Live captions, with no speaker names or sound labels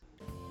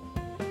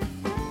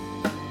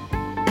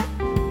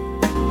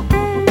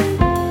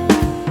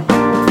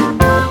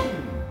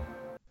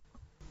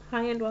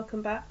Hi and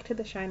welcome back to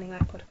the Shining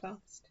Light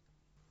podcast.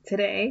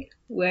 Today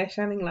we're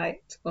shining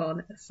light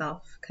on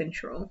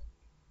self-control.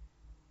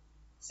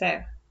 So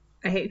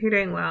I hope you're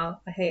doing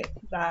well. I hope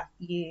that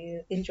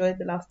you enjoyed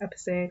the last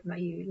episode and that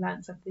you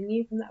learned something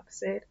new from that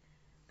episode.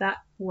 That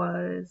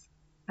was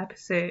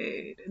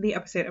the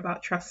episode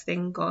about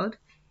trusting God.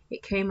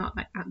 It came out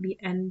at the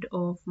end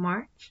of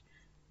March.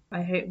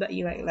 I hope that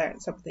you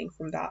learned something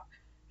from that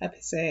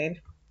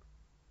episode.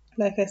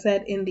 Like I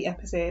said in the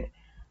episode,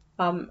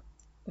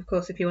 of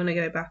course, if you want to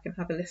go back and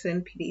have a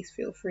listen, please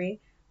feel free.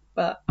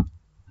 But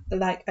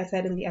like I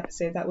said in the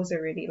episode, that was a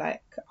really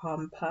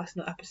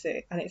personal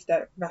episode, and it's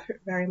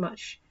very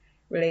much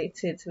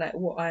related to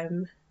what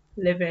I'm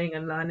living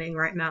and learning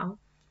right now.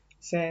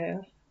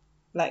 So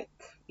I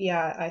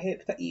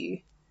hope that you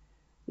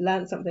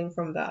learned something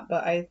from that.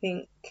 But I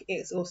think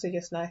it's also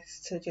just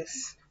nice to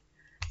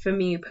for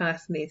me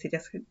personally, to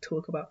just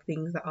talk about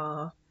things that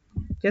are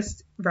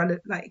just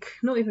relevant,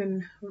 not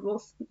even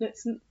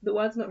the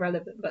word's not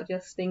relevant, but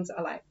just things that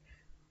are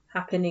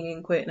happening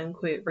in quote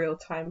unquote real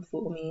time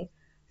for me.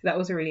 So that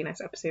was a really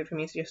nice episode for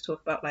me to just talk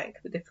about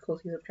the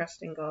difficulties of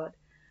trusting God,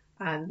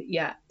 and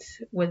yet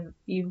with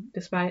you,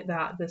 despite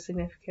that, the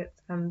significance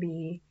and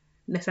the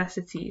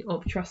necessity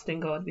of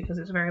trusting God, because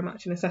it's very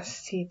much a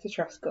necessity to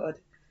trust God,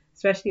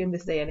 especially in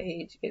this day and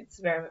age. It's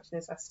very much a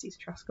necessity to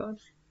trust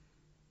God.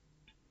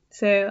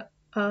 So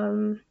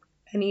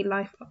any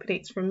life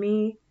updates from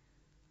me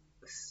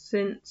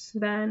since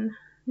then?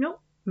 Not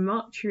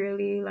much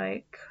really.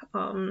 I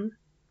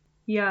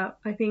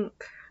think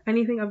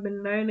anything I've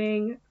been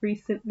learning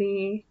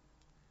recently,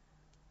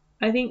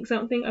 I think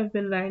something I've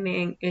been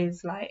learning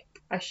is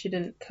I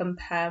shouldn't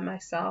compare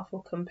myself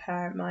or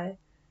compare my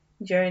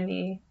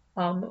journey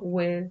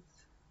with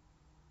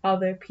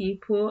other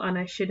people, and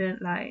I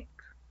shouldn't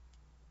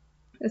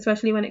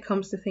especially when it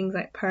comes to things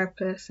like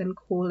purpose and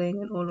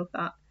calling and all of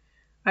that,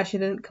 I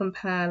shouldn't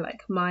compare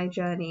my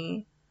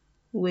journey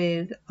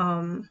with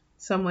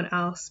someone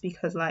else,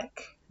 because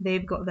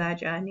they've got their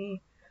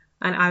journey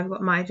and I've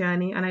got my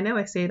journey. And I know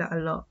I say that a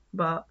lot,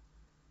 but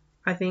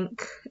I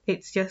think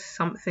it's just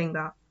something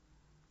that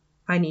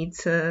I need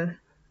to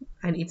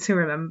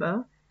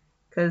remember,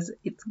 because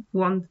it's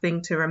one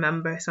thing to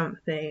remember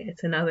something,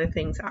 it's another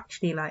thing to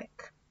actually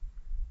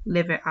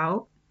live it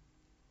out.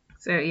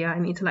 So yeah, I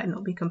need to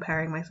not be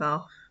comparing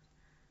myself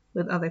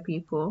with other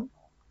people.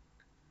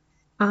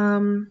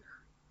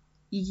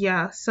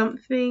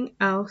 Something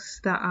else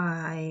that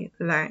I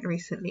learned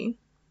recently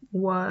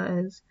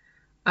was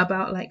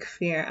about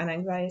fear and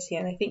anxiety,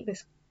 and I think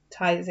this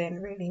ties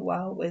in really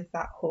well with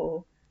that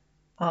whole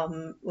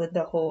with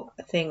the whole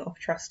thing of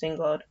trusting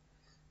God.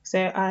 So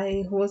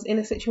I was in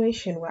a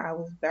situation where I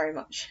was very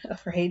much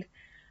afraid,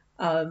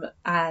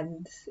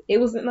 and it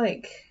wasn't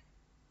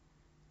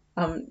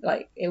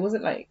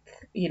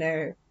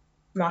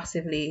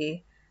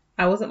massively.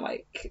 I wasn't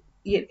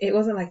it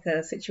wasn't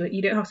a situation.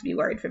 You don't have to be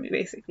worried for me,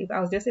 basically. But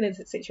I was just in a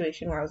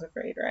situation where I was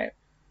afraid, right?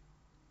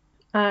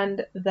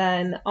 And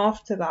then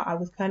after that, I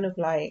was kind of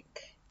I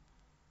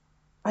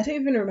don't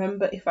even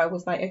remember if I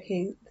was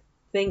okay,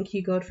 thank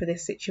you God for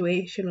this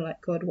situation, or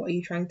God, what are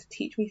you trying to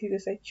teach me through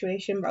this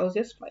situation? But I was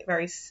just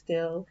very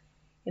still,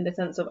 in the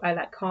sense of I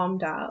calmed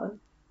down,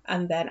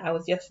 and then I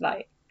was just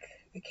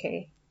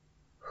okay,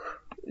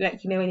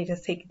 when you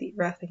just take a deep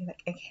breath and you're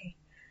okay.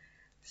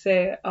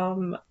 So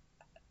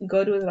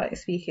God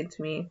was speaking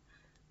to me,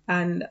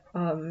 and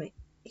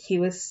he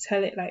was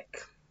telling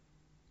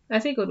I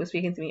say God was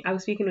speaking to me. I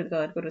was speaking with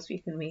God. God was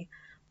speaking to me.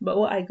 But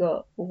what I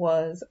got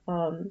was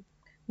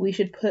we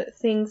should put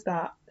things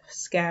that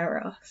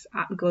scare us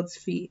at God's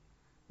feet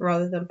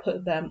rather than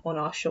put them on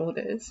our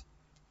shoulders.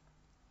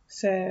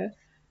 So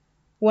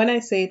when I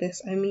say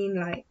this, I mean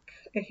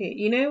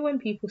okay, when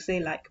people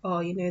say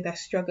oh, they're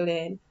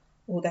struggling,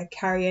 or they're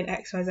carrying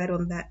XYZ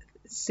on that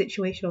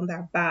situation on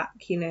their back,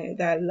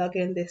 they're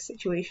lugging this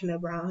situation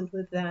around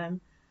with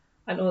them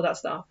and all that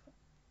stuff.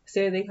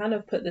 So they kind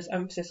of put this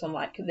emphasis on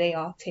they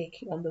are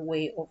taking on the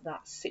weight of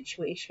that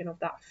situation, of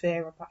that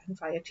fear, of that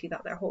anxiety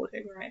that they're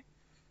holding, right?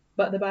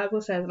 But the Bible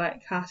says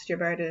cast your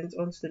burdens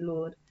onto the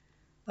Lord,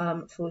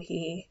 for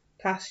he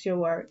cast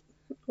your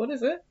what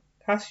is it?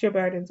 Cast your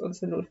burdens onto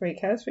the Lord, for he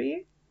cares for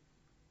you.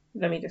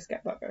 Let me just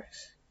get that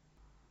verse.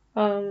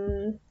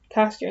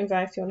 Cast your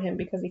anxiety on him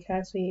because he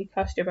cares for you.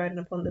 Cast your burden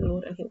upon the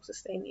Lord and he will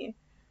sustain you.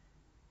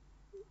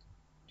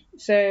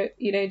 So,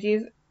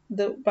 Jesus,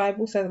 the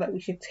Bible says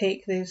we should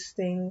take those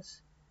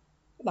things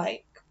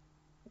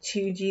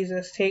to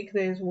Jesus, take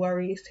those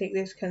worries, take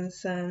those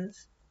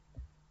concerns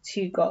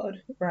to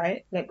God,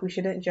 right? We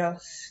shouldn't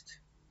just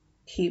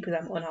keep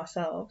them on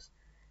ourselves.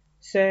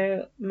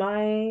 So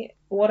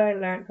what I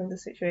learned from the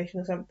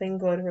situation, something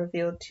God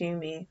revealed to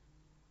me,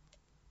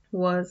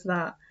 was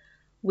that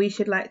we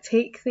should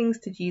take things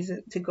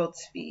to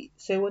God's feet.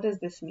 So what does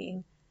this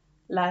mean?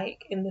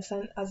 In the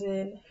sense, as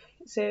in,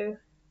 so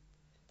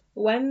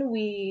when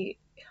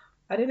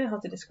I don't know how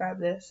to describe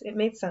this. It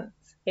makes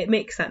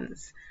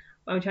sense.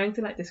 But I'm trying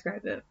to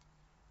describe it.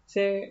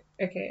 So,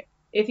 okay,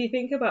 if you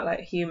think about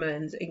like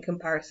humans in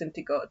comparison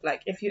to God,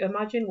 like if you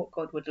imagine what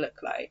God would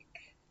look like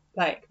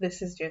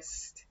this is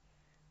just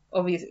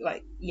obviously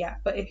like yeah,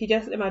 but if you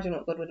just imagine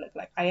what God would look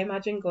like, I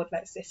imagine God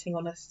like sitting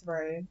on a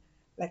throne,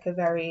 like a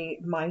very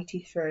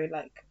mighty throne,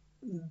 like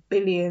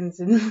billions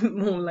and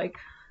more, like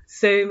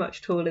so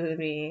much taller than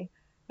me,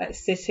 like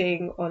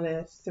sitting on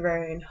a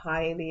throne,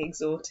 highly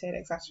exalted,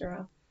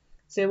 etc.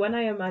 So when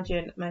I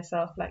imagine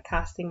myself like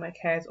casting my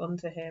cares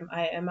onto him,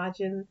 I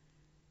imagine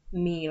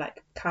me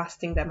like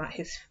casting them at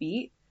his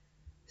feet.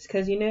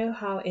 Because you know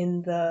how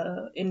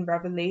in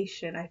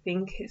Revelation I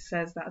think it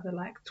says that the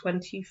like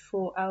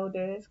 24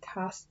 elders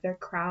cast their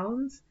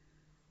crowns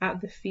at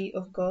the feet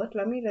of God.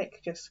 Let me like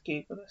just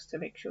Google this to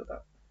make sure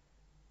that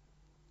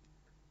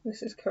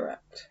this is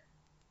correct.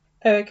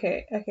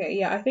 Okay,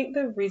 yeah, I think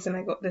the reason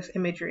I got this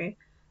imagery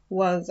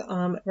was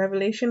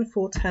Revelation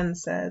 4:10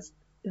 says,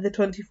 "The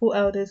 24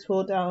 elders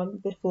fall down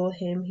before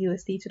him who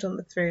is seated on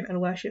the throne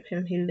and worship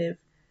him who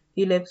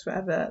lives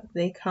forever.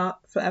 They cast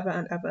forever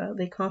and ever.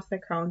 They cast their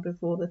crowns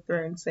before the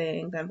throne,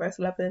 saying." Then verse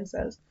 11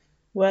 says,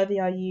 "Worthy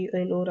are you,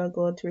 O Lord our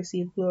God, to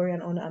receive glory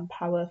and honor and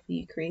power, for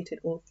you created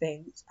all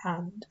things,"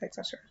 and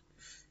etc.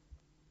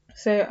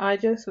 So I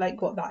just like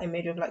got that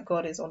image of like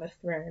God is on a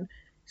throne.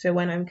 So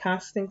when I'm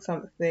casting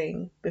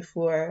something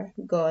before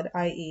God,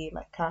 i.e.,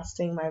 like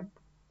casting my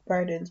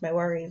burdens, my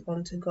worries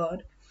onto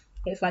God,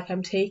 it's like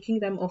I'm taking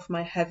them off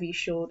my heavy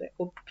shoulder,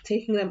 or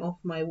taking them off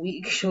my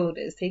weak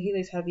shoulders, taking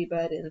those heavy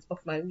burdens off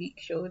my weak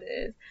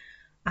shoulders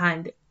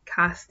and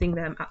casting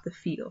them at the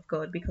feet of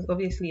God. Because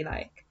obviously,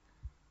 like,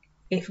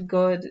 if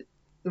God,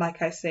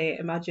 like I say,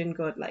 imagine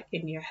God like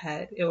in your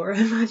head, or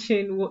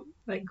imagine what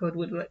like God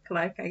would look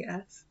like, I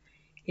guess,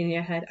 in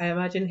your head. I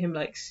imagine him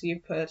like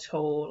super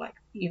tall, like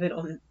even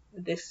on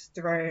this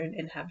throne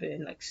in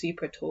heaven, like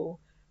super tall.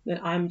 Then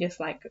I'm just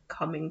like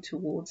coming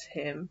towards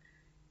him,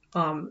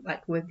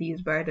 like with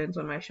these burdens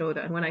on my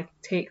shoulder. And when I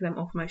take them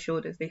off my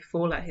shoulders, they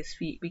fall at his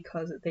feet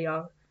because they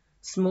are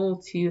small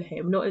to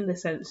him, not in the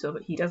sense of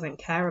he doesn't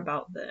care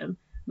about them,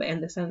 but in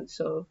the sense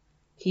of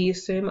he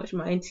is so much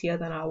mightier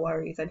than our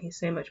worries, and he's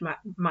so much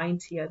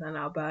mightier than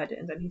our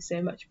burdens, and he's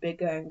so much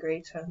bigger and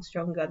greater and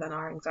stronger than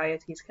our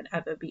anxieties can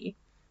ever be.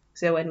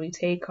 So when we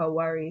take our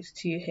worries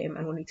to him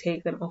and when we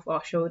take them off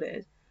our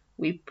shoulders,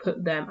 we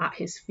put them at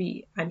his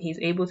feet and he's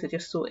able to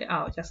just sort it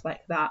out just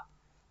like that.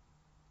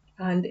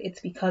 And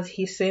it's because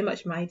he's so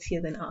much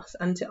mightier than us.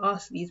 And to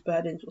us, these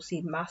burdens will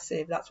seem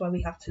massive. That's why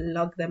we have to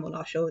lug them on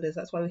our shoulders.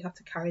 That's why we have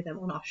to carry them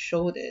on our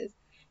shoulders,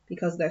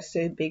 because they're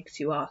so big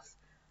to us.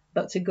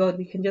 But to God,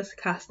 we can just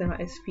cast them at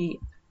his feet.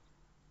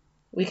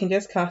 We can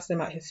just cast them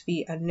at his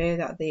feet and know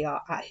that they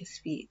are at his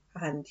feet,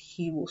 and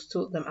he will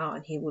sort them out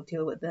and he will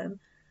deal with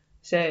them.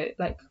 So,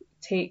 like,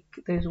 take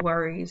those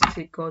worries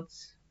to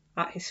God's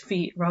at his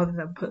feet rather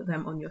than put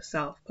them on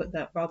yourself.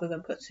 Rather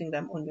than putting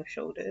them on your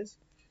shoulders.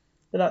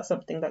 So that's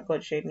something that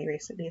God showed me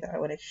recently that I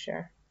wanted to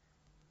share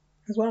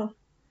as well.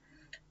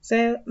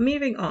 So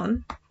moving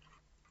on,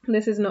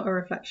 this is not a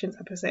reflections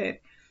episode,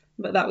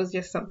 but that was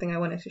just something I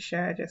wanted to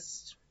share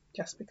just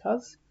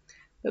because.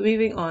 But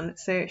moving on,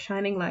 so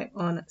shining light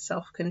on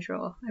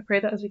self-control. I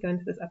pray that as we go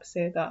into this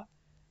episode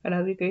and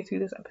as we go through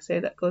this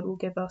episode, that God will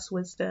give us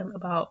wisdom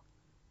about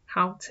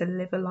how to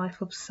live a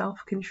life of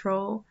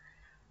self-control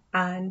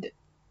and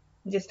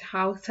just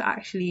how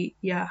to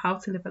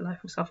live a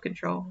life of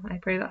self-control. I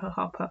pray that he'll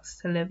help us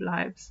to live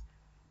lives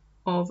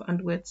of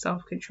and with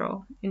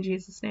self-control. In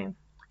Jesus' name,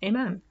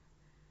 amen.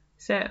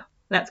 So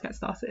let's get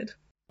started.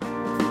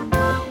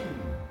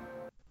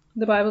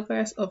 The Bible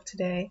verse of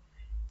today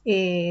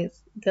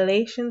is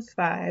Galatians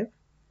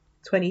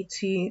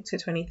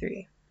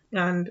 5:22-23.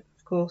 And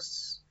of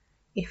course,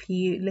 if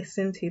you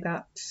listen to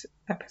that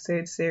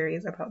episode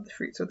series about the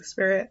fruits of the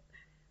Spirit,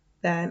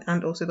 then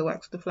and also the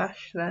works of the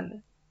flesh,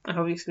 then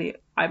obviously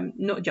I'm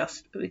not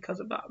just because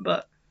of that,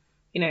 but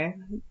you know,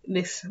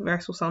 this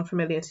verse will sound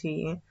familiar to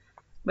you.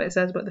 But it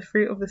says, "But the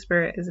fruit of the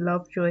Spirit is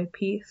love, joy,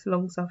 peace,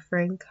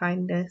 long-suffering,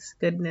 kindness,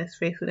 goodness,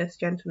 faithfulness,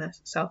 gentleness,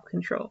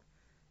 self-control.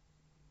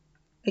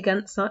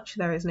 Against such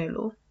there is no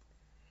law."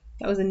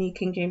 That was the New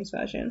King James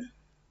Version.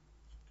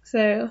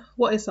 So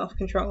what is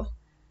self-control?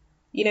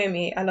 You know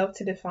me, I love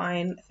to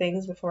define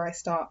things before I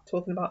start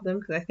talking about them,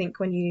 because I think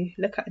when you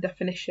look at a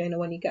definition or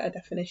when you get a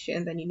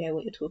definition, then you know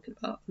what you're talking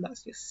about. And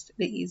that's just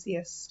the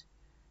easiest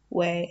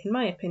way, in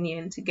my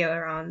opinion, to go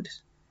around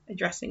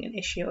addressing an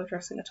issue or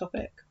addressing a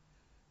topic.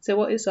 So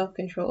what is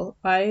self-control?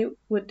 I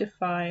would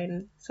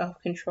define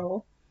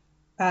self-control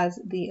as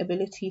the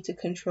ability to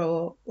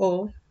control,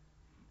 or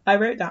I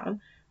wrote down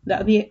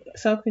that the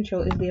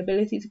self-control is the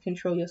ability to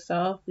control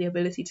yourself, the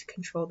ability to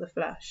control the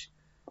flesh.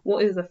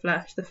 What is the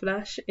flesh? The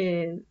flesh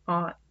the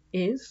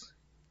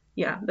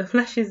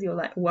flesh is your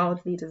like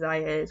worldly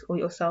desires or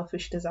your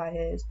selfish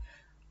desires,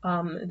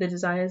 the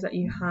desires that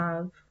you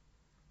have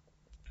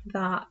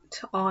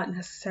that aren't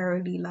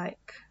necessarily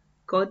like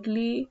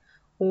godly,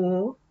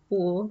 or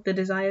the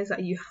desires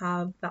that you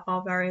have that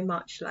are very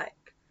much like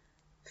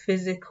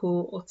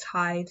physical or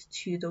tied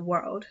to the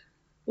world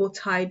or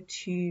tied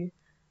to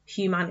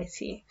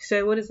humanity.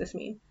 So what does this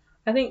mean?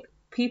 I think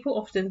people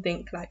often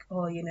think like,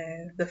 oh,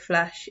 the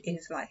flesh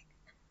is like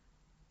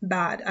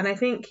bad. And I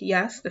think,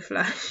 yes, the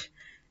flesh,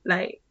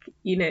 like,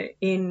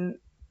 in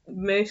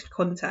most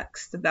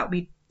contexts that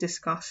we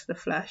discuss, the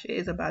flesh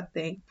is a bad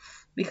thing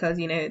because,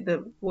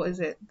 what is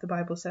it? The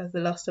Bible says the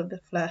lust of the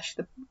flesh,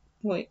 the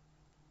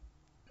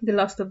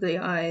lust of the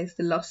eyes,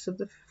 the lust of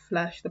the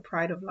flesh, the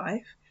pride of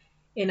life.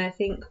 And I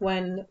think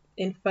when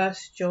in 1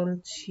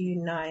 John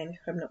 2:9, if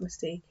I'm not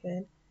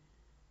mistaken,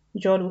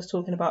 John was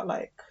talking about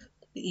like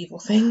the evil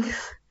things,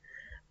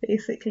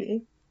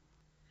 basically.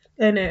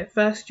 Oh no,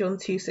 1 John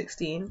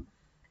 2:16.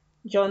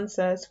 John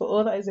says, "For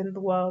all that is in the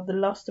world, the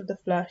lust of the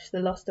flesh, the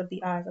lust of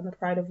the eyes, and the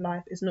pride of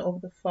life is not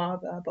of the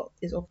Father, but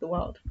is of the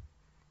world."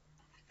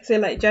 So,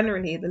 like,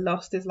 generally, the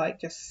lust is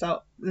like just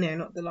self. No,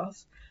 not the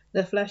lust.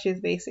 The flesh is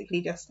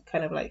basically just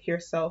kind of like your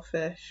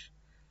selfish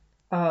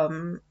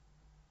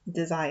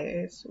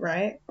desires,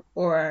 right?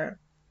 Or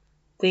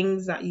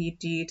things that you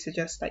do to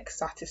just like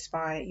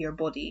satisfy your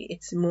body.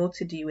 It's more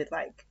to do with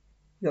like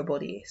your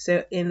body.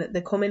 So in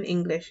the Common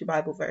English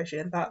Bible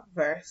version, that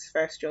verse,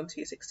 1 John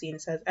 2:16,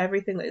 says,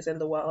 "Everything that is in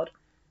the world,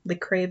 the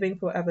craving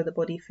for whatever the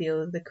body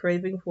feels, the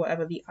craving for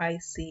whatever the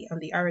eyes see, and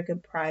the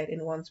arrogant pride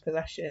in one's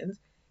possessions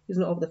is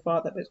not of the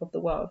Father, but is of the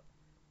world."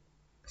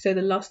 So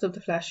the lust of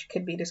the flesh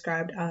could be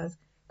described as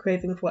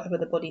craving for whatever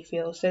the body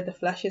feels. So the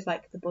flesh is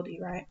like the body,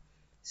 right?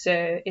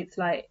 So it's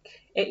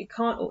like,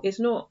 it's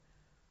not,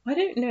 I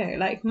don't know,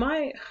 like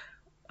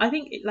I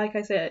think, like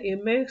I said,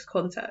 in most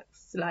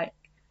contexts, like,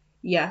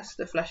 yes,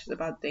 the flesh is a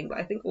bad thing, but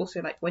I think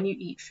also, like, when you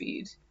eat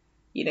food,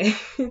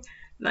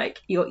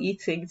 like, you're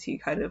eating to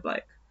kind of,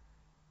 like,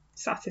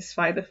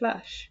 satisfy the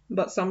flesh.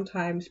 But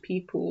sometimes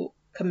people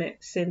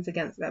commit sins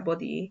against their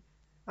body,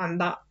 and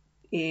that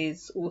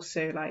is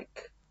also,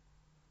 like,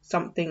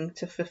 something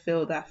to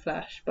fulfill their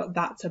flesh. But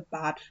that's,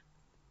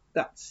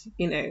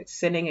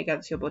 sinning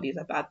against your body is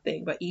a bad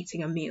thing, but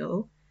eating a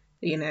meal,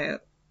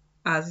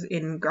 as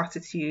in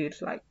gratitude,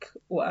 like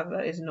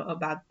whatever, is not a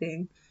bad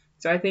thing.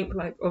 So I think,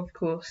 like, of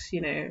course,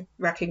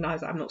 recognize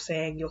that I'm not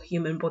saying your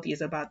human body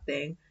is a bad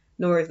thing,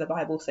 nor is the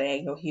Bible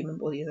saying your human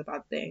body is a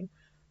bad thing.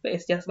 But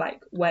it's just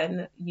like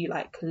when you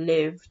like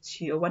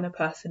or when a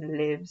person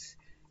lives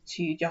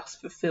to just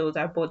fulfill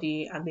their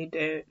body and they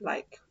don't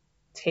like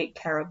take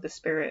care of the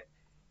spirit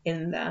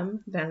in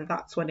them, then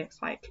that's when it's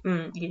like,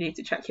 you need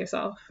to check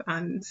yourself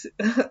and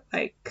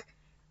like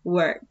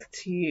work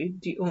to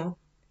do, or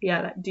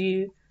yeah, like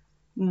do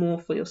more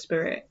for your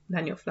spirit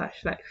than your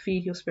flesh, like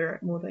feed your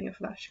spirit more than your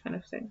flesh, kind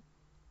of thing,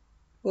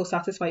 or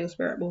satisfy your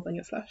spirit more than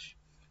your flesh.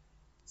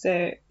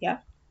 So yeah,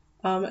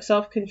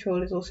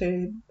 self-control is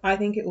also, I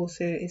think it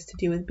also is to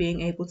do with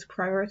being able to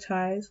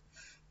prioritize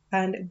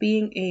and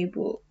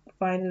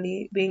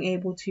finally being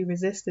able to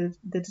resist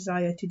the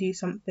desire to do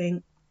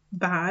something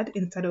bad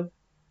instead of,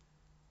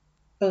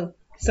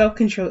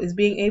 self-control is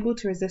being able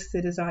to resist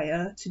the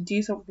desire to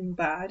do something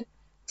bad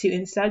to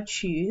instead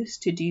choose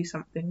to do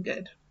something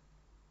good.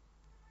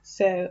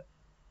 So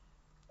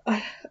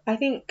I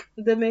think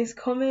the most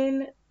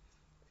common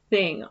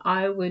thing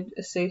I would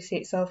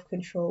associate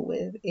self-control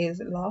with is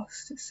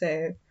lust.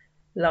 So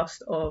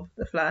lust of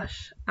the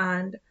flesh,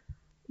 and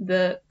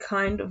the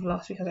kind of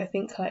lust, because I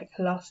think like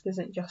lust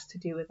isn't just to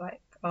do with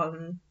like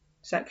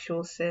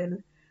sexual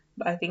sin,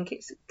 but I think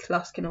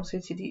lust can also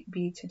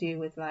be to do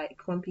with like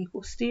when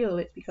people steal,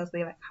 it's because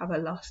they like have a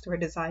lust or a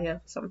desire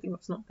for something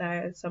that's not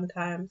theirs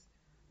sometimes,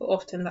 but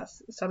often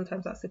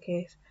sometimes that's the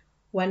case.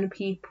 When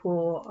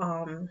people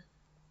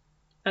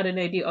I don't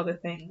know, do other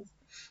things,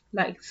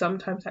 like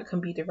sometimes that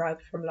can be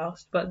derived from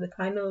lust, but the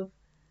kind of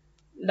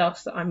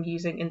lust that I'm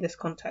using in this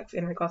context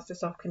in regards to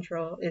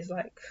self-control is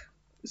like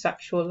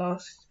sexual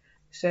lust.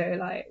 So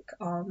like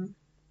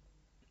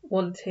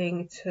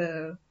wanting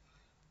to,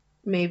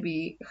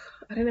 maybe,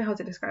 I don't know how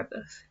to describe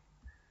this,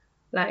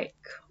 like,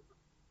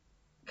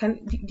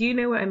 do you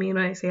know what I mean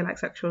when I say like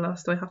sexual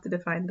lust? Do I have to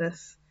define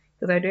this?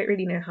 Because I don't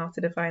really know how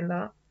to define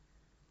that,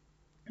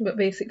 but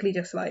basically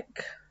just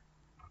like,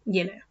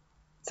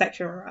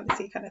 sexual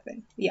morality kind of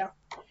thing. Yeah.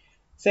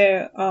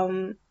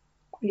 So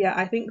yeah,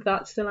 I think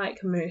that's the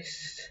like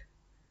most,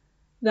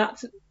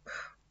 that's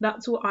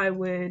what I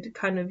would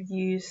kind of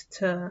use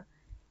to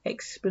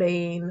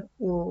explain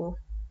or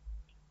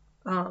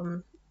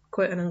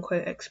quote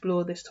unquote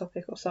explore this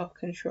topic of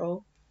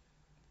self-control.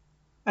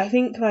 I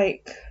think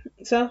like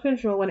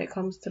self-control when it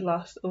comes to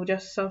lust, or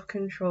just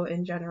self-control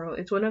in general,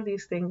 it's one of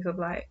these things of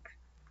like,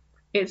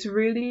 it's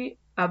really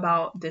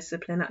about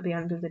discipline at the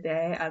end of the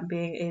day, and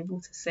being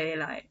able to say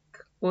like,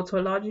 or to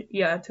a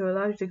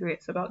large degree,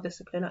 it's about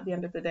discipline at the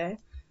end of the day,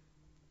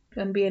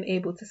 and being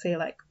able to say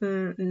like,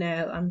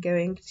 no, I'm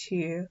going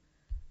to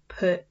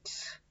put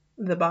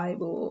the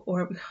Bible,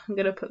 or I'm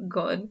going to put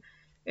God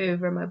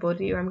over my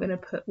body, or I'm going to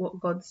put what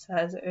God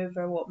says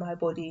over what my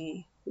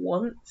body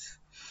wants.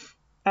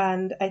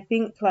 And I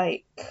think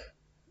like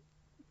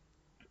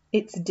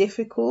it's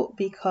difficult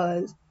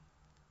because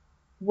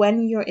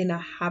when you're in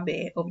a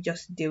habit of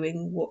just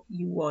doing what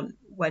you want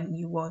when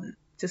you want,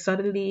 to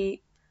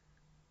suddenly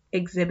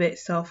exhibit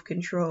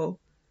self-control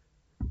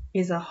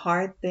is a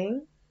hard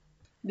thing.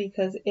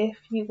 Because if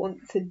you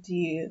want to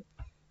do,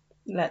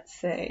 let's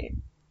say,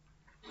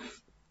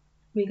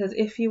 because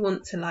if you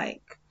want to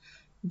like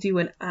do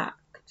an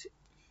act,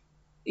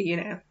 you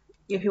know,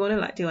 if you want to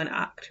like do an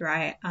act,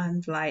 right,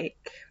 and like,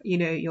 you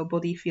know, your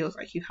body feels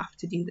like you have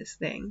to do this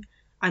thing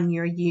and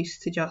you're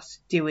used to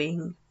just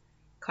doing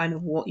kind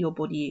of what your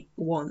body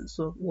wants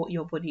or what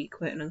your body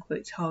quote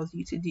unquote tells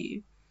you to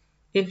do.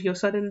 If you're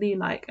suddenly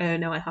like, oh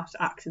no, I have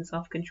to act in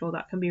self control,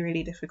 that can be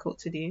really difficult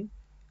to do.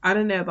 I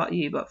don't know about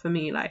you, but for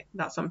me, like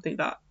that's something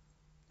that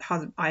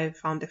has I've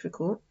found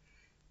difficult.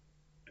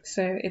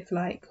 So it's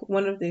like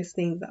one of those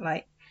things that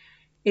like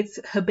it's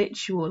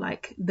habitual.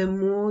 Like the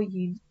more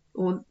you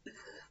or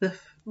the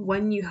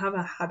when you have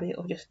a habit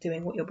of just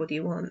doing what your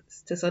body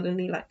wants, to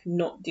suddenly like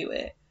not do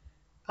it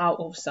out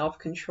of self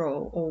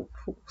control, or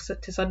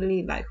to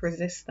suddenly like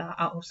resist that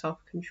out of self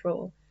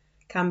control,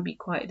 can be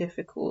quite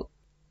difficult.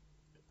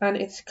 And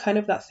it's kind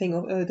of that thing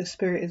of, oh, the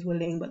spirit is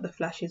willing but the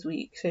flesh is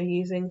weak. So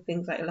using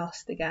things like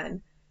lust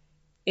again,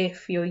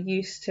 if you're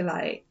used to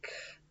like,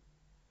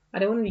 I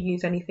don't want to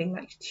use anything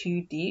like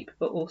too deep,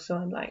 but also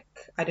I'm like,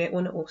 I don't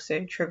want to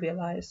also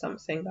trivialize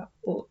something that,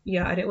 or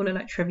yeah, I don't want to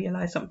like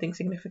trivialize something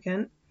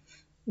significant.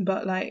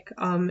 But like,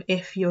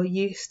 if you're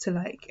used to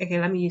like, okay,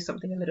 let me use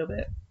something a little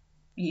bit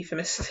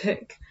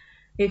euphemistic.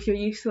 If you're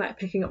used to like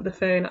picking up the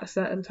phone at a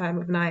certain time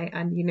of night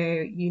and you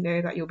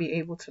know that you'll be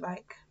able to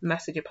like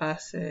message a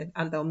person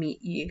and they'll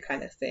meet you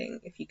kind of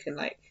thing, if you can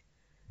like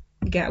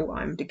get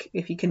what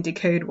if you can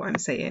decode what I'm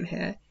saying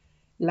here,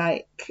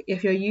 like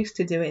if you're used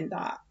to doing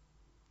that,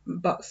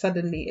 but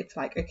suddenly it's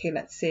like, okay,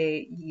 let's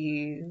say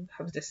you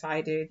have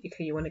decided,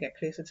 okay, you want to get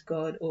closer to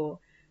God, or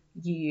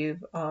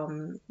you've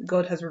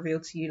God has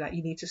revealed to you like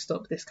you need to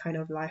stop this kind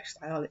of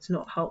lifestyle, it's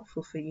not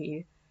helpful for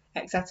you,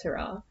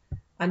 etc.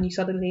 And you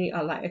suddenly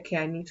are like, okay,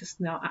 I need to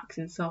now act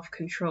in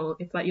self-control.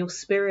 It's like your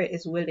spirit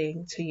is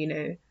willing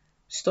to,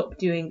 stop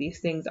doing these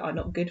things that are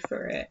not good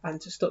for it,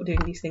 and to stop doing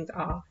these things that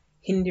are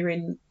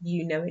hindering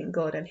you knowing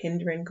God and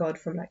hindering God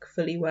from like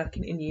fully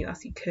working in you as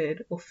he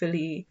could, or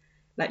fully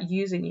like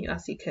using you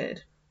as he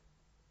could.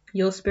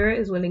 Your spirit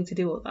is willing to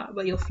do all that,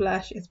 but your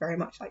flesh is very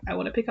much like, I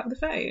want to pick up the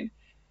phone.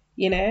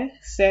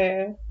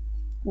 So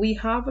we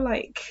have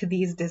like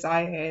these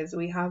desires,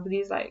 we have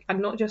these like, and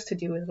not just to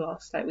do with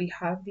lust, like we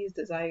have these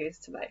desires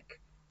to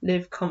like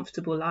live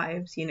comfortable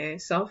lives.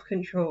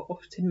 Self-control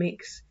often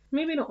makes,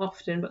 maybe not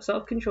often, but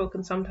self-control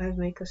can sometimes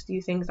make us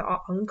do things that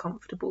are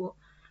uncomfortable.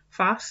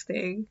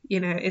 Fasting,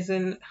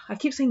 isn't, I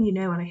keep saying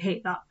and I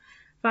hate that.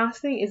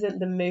 Fasting isn't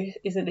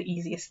the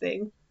easiest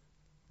thing.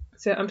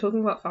 So I'm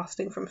talking about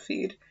fasting from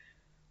food,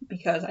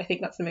 because I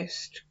think that's the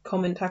most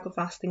common type of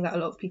fasting that a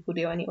lot of people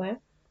do anyway.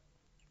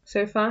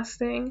 So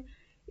fasting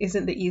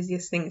isn't the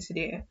easiest thing to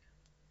do,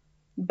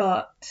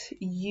 but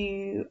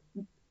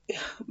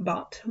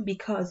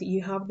because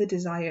you have the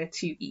desire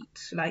to eat,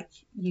 like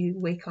you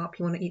wake up,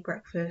 you want to eat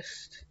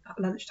breakfast, at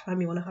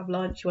lunchtime you want to have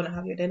lunch, you want to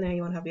have your dinner,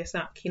 you want to have your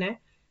snack.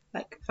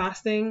 Like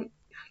fasting,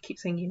 I keep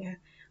saying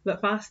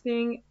but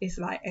fasting is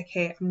like,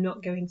 okay, I'm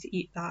not going to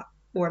eat that,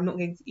 or I'm not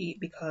going to eat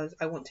because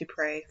I want to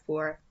pray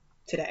for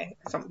today,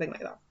 or something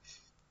like that.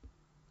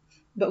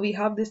 But we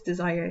have this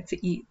desire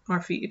to eat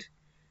our food.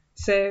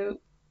 So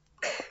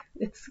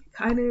it's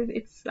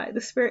like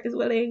the spirit is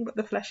willing, but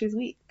the flesh is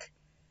weak.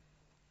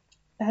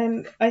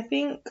 And I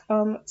think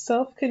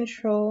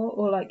self-control,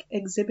 or like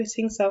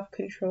exhibiting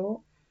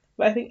self-control,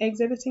 but I think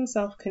exhibiting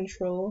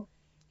self-control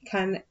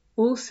can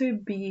also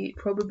be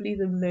probably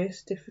the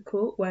most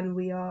difficult when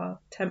we are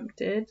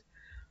tempted.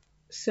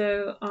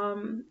 So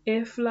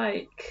if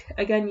like,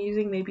 again,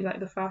 using maybe like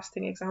the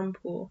fasting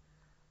example,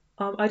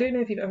 I don't know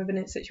if you've ever been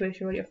in a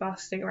situation where you're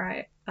fasting,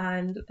 right?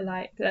 And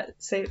like,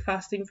 let's say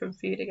fasting from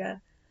food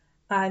again,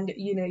 and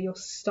you're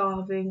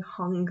starving,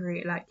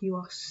 hungry, like you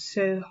are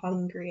so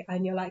hungry,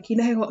 and you're like,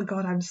 what,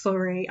 God, I'm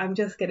sorry, I'm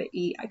just gonna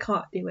eat, I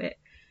can't do it.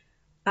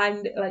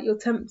 And like you're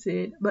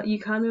tempted, but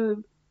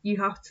you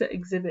have to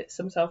exhibit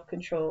some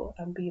self-control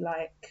and be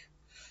like,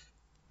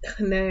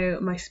 no,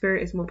 my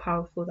spirit is more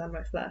powerful than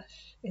my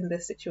flesh in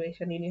this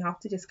situation. And you have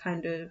to just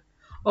kind of,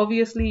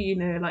 obviously,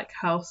 like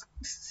house,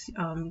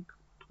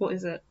 what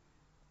is it,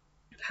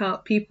 how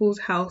people's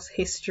house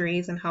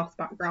histories and house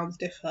backgrounds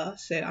differ.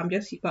 So I'm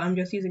just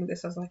using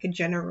this as like a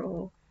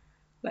general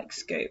like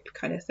scope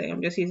kind of thing.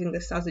 I'm just using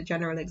this as a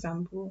general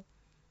example.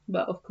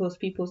 But of course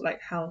people's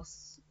like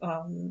house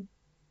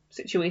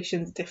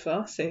situations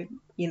differ. So,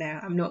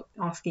 I'm not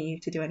asking you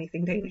to do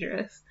anything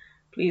dangerous.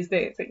 Please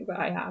don't think that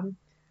I am.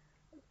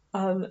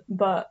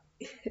 But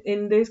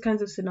in those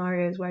kinds of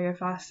scenarios where you're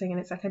fasting and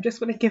it's like, I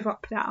just want to give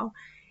up now,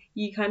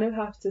 you kind of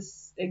have to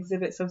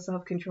exhibit some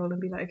self-control and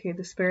be like, okay,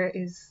 the spirit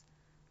is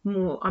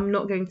more, I'm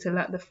not going to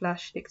let the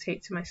flesh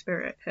dictate to my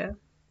spirit here.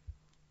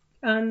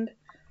 And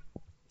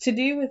to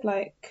do with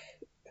like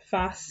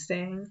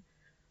fasting,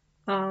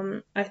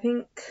 I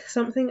think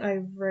something I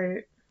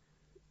wrote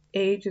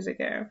ages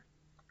ago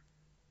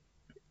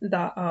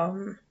that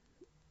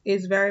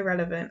is very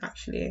relevant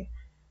actually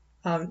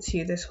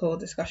to this whole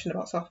discussion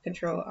about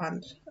self-control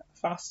and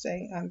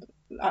fasting, and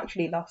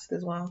actually lust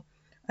as well.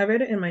 I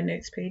wrote it in my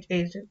notes page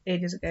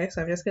ages ago,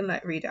 so I'm just gonna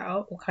like read it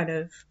out or kind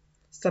of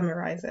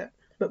summarize it.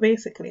 But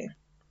basically,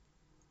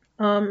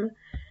 um,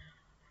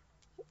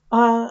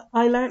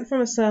 I learned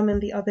from a sermon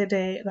the other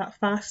day that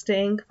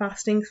fasting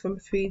from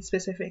food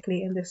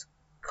specifically in this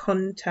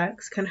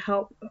context, can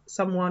help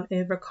someone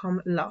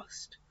overcome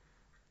lust.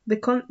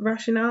 The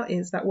rationale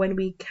is that when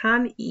we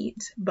can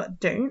eat but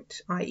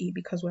don't, i.e.,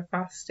 because we're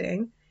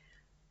fasting,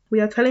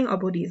 we are telling our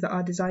bodies that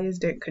our desires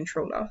don't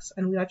control us,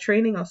 and we are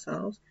training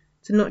ourselves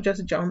to not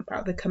just jump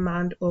at the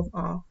command of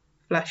our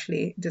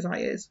fleshly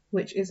desires,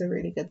 which is a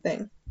really good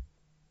thing.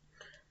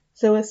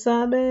 So a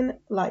sermon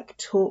like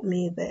taught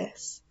me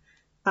this,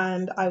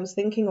 and I was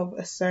thinking of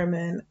a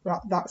sermon,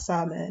 that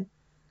sermon,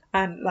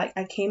 and like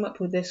I came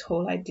up with this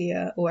whole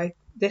idea, or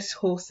this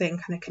whole thing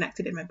kind of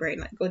connected in my brain,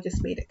 like God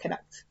just made it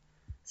connect.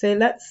 So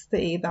let's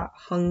say that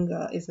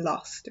hunger is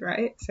lust,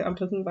 right? So I'm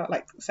talking about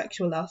like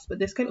sexual lust, but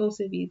this can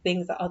also be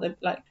things that other,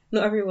 like,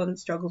 not everyone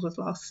struggles with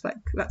lust. Like,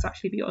 let's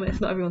actually be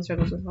honest, not everyone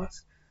struggles with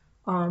lust.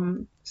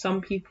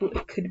 Some people,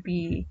 it could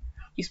be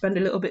you spend a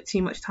little bit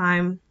too much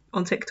time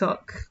on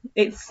TikTok.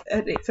 It's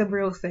a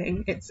real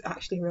thing. It's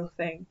actually a real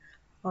thing.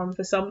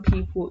 For some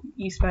people,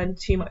 you spend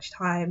too much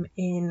time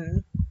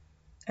in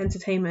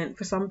entertainment.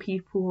 For some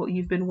people,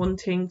 you've been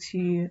wanting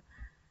to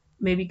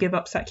maybe give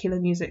up secular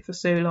music for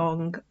so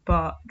long,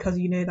 but because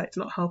you know that it's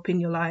not helping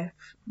your life,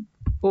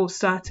 or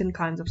certain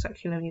kinds of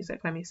secular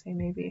music, let me say,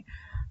 maybe,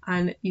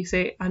 and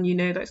you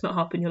know that it's not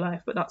helping your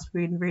life, but that's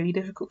been really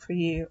difficult for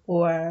you.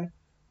 Or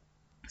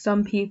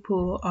some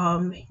people,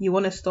 you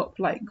want to stop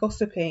like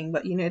gossiping,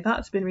 but you know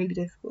that's been really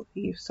difficult for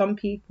you. Some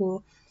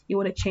people, you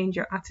want to change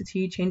your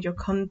attitude, change your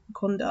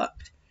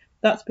conduct,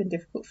 that's been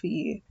difficult for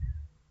you.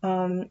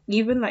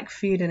 Even like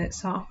food in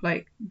itself,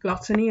 like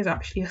gluttony is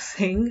actually a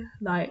thing.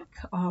 Like,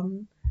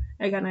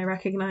 again, I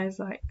recognize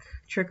like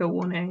trigger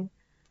warning,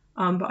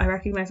 but I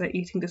recognize that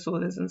eating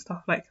disorders and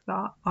stuff like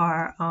that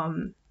are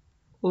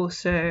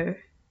also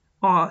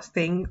are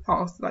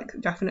like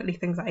definitely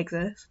things that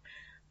exist.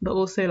 But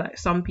also, like,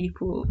 some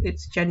people,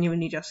 it's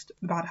genuinely just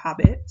bad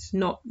habits. I'm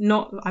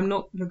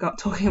not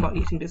talking about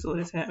eating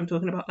disorders here. I'm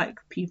talking about like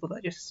people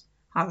that just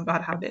have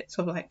bad habits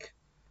of like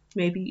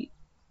maybe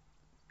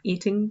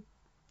eating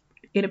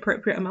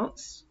inappropriate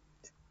amounts,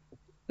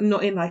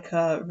 not in like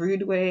a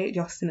rude way,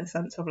 just in a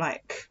sense of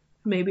like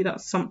maybe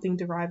that's something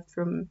derived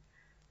from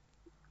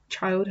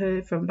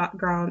childhood, from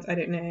background, I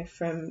don't know,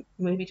 from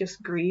maybe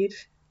just greed.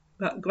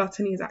 But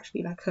gluttony is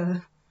actually like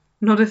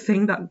not a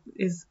thing that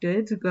is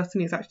good.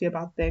 Gluttony is actually a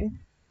bad thing.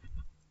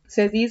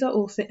 So these are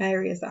also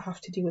areas that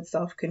have to do with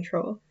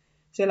self-control.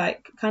 So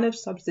like kind of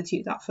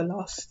substitute that for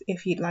lust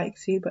if you'd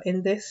like to, but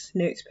in this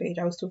notes page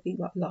I was talking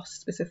about lust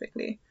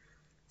specifically.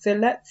 So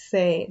let's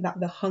say that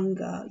the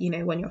hunger, you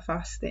know, when you're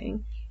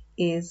fasting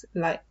is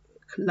like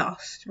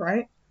lust,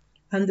 right?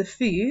 And the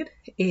food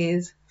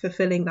is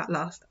fulfilling that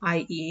lust,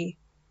 i.e.,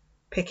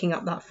 picking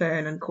up that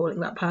phone and calling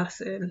that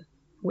person,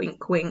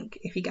 wink, wink,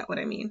 if you get what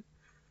I mean.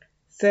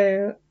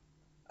 So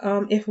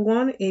if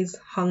one is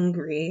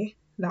hungry,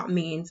 that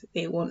means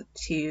they want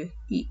to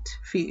eat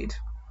food.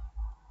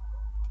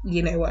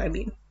 You know what I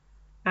mean?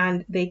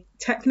 And they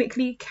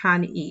technically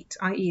can eat,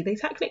 i.e., they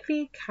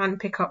technically can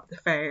pick up the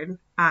phone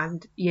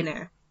and, you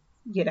know.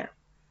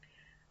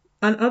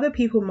 And other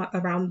people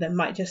around them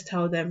might just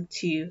tell them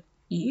to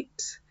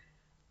eat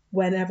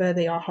whenever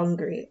they are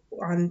hungry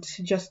and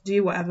to just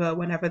do whatever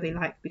whenever they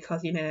like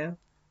because, you know,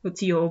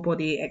 it's your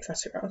body,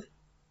 etc.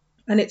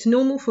 And it's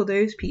normal for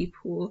those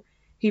people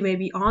who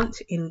maybe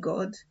aren't in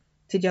God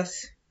to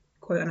just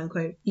quote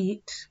unquote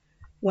eat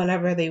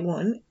whenever they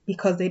want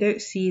because they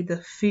don't see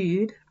the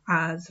food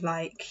as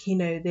like, you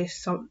know,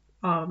 this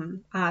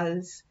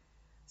as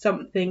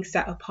something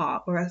set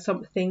apart or as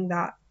something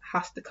that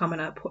has to come at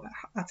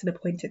an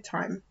appointed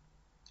time.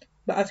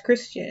 But as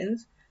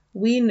Christians,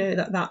 we know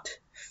that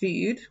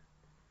food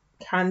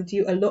can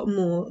do a lot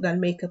more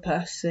than make a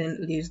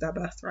person lose their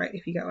birthright,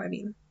 if you get what I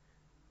mean.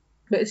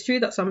 But it's true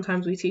that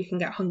sometimes we too can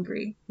get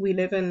hungry. We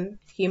live in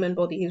human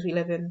bodies,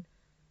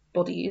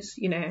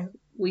 you know,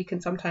 we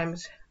can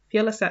sometimes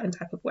feel a certain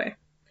type of way.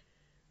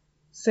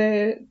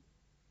 So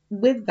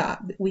with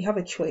that, we have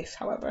a choice,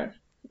 however.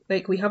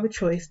 Like, we have a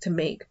choice to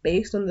make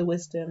based on the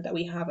wisdom that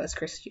we have as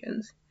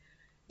Christians.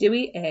 Do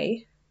we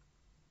A,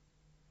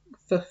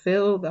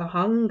 fulfill the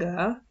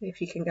hunger,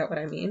 if you can get what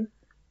I mean,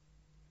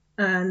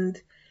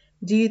 and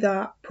do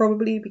that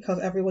probably because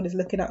everyone is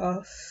looking at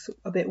us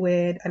a bit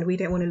weird and we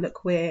don't want to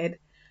look weird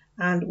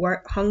and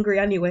we're hungry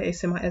anyway,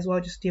 so might as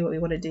well just do what we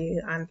want to do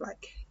and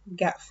like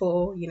get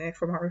full, you know,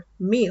 from our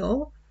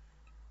meal?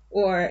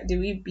 Or do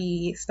we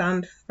B,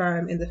 stand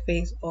firm in the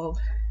face of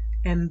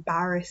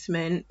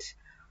embarrassment,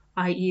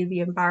 i.e. the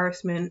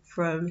embarrassment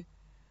from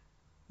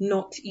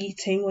not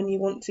eating when you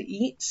want to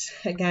eat?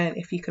 Again,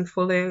 if you can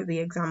follow the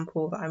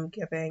example that I'm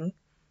giving,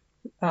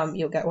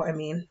 you'll get what I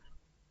mean.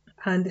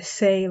 And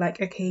say like,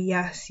 okay,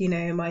 yes, you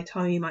know, my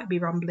tummy might be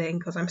rumbling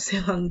because I'm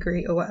still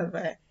hungry or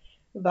whatever,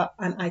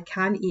 and I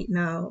can eat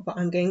now, but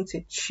I'm going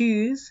to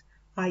choose,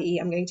 i.e.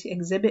 I'm going to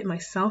exhibit my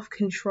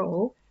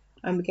self-control.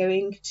 I'm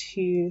going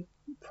to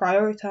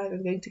prioritize,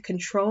 I'm going to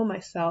control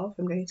myself,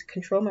 I'm going to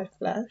control my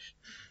flesh,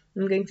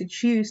 I'm going to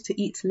choose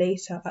to eat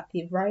later at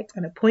the right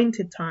and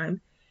appointed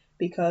time,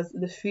 because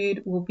the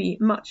food will be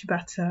much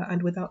better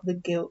and without the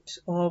guilt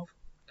of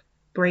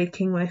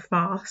breaking my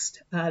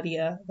fast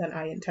earlier than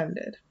I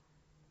intended.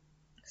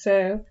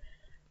 So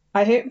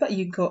I hope that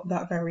you got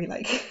that very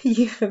like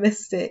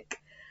euphemistic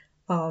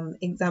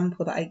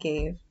example that I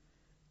gave.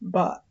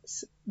 But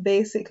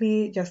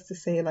basically, just to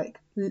say, like,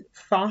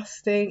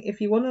 fasting, if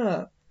you want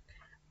to,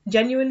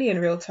 genuinely in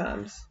real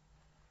terms,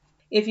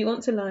 if you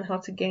want to learn how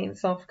to gain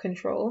self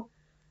control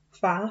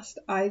fast,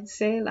 I'd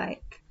say,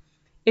 like,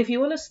 if you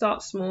want to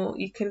start small,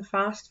 you can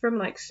fast from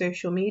like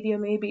social media,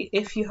 maybe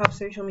if you have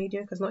social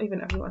media, because not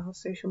even everyone has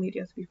social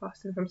media to be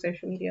fasting from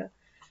social media.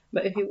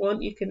 But if you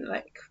want, you can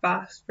like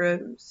fast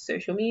from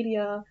social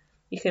media,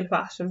 you can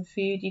fast from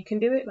food, you can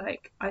do it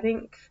like, I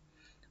think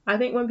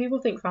when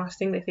people think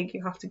fasting, they think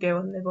you have to go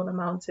and live on a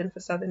mountain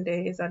for 7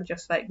 days and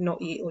just like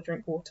not eat or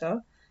drink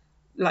water.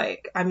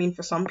 Like, I mean,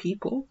 for some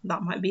people,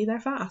 that might be their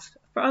fast.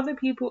 For other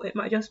people, it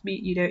might just be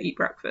you don't eat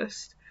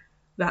breakfast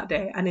that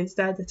day. And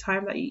instead, the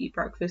time that you eat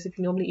breakfast, if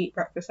you normally eat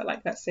breakfast at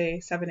like, let's say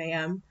 7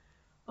 a.m.,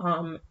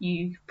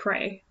 you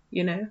pray,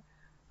 you know?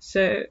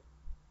 So,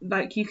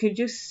 like, you could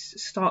just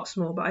start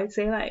small. But I'd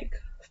say, like,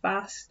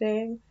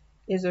 fasting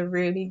is a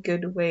really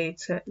good way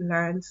to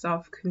learn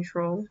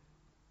self-control.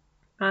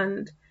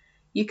 And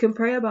you can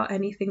pray about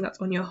anything that's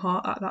on your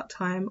heart at that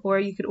time, or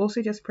you could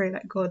also just pray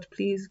like, God,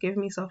 please give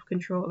me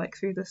self-control, like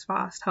through this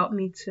fast, help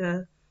me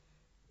to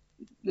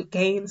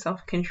gain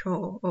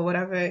self-control, or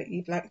whatever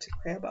you'd like to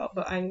pray about.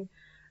 But I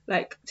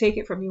like, take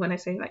it from me when I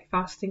say like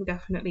fasting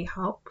definitely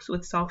helps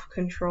with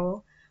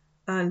self-control,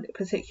 and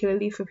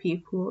particularly for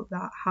people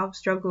that have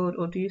struggled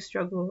or do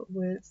struggle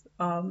with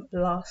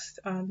lust.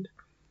 And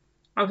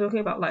I'm talking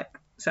about like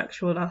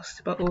sexual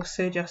lust, but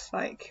also just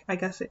like,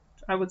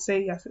 I would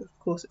say yes, of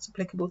course, it's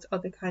applicable to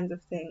other kinds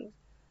of things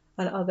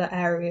and other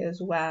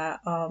areas where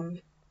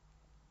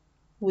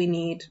we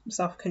need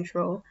self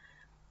control.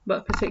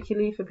 But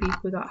particularly for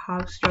people that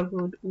have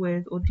struggled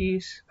with, or do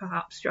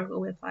perhaps struggle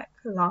with, like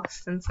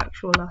lust and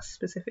sexual lust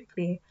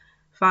specifically,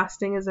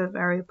 fasting is a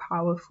very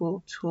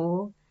powerful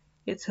tool.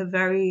 It's a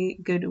very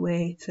good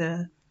way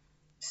to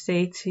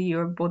say to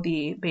your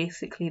body,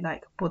 basically,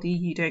 like, body,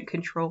 you don't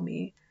control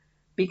me.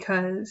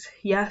 Because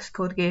yes,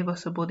 God gave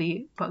us a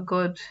body, but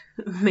God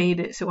made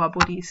it so our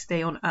bodies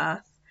stay on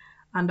earth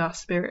and our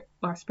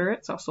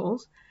spirits, our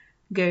souls,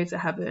 go to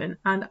heaven.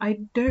 And I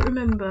don't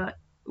remember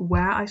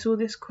where I saw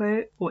this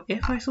quote, or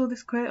if I saw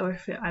this quote, or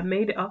if I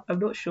made it up. I'm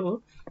not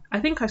sure.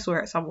 I think I saw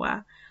it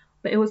somewhere,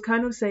 but it was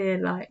kind of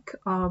saying like,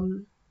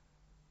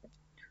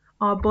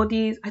 our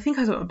bodies. I think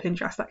I saw it on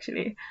Pinterest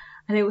actually,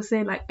 and it was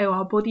saying like, oh,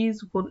 our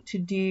bodies want to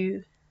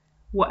do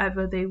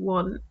whatever they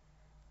want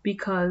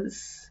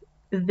because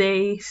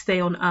they stay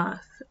on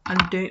earth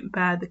and don't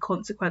bear the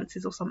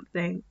consequences or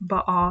something,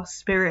 but our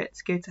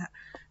spirits go to,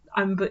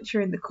 I'm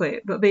butchering the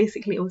quote, but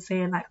basically it was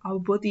saying like, our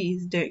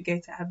bodies don't go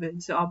to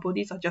heaven, so our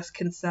bodies are just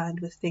concerned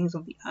with things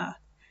of the earth.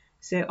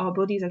 So our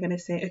bodies are going to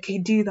say, okay,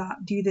 do that,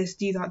 do this,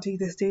 do that, do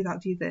this, do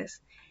that, do this.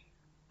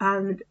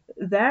 And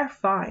they're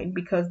fine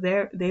because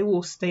they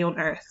will stay on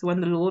earth.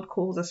 When the Lord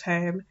calls us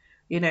home,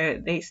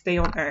 they stay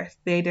on earth.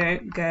 They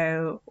don't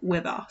go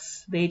with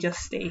us. They just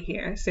stay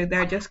here. So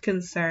they're just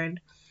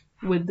concerned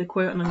with the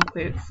quote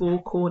unquote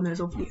four corners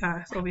of the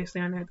earth.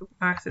 Obviously, I know the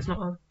earth is not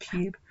a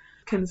cube.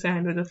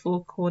 Concerned with the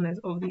four corners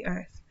of the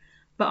earth.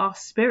 But our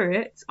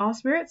spirits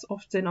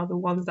often are the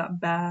ones that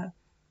bear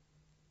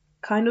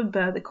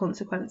the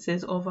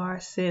consequences of our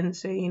sin.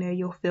 So,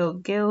 you'll feel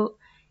guilt,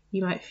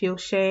 you might feel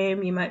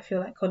shame, you might feel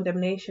like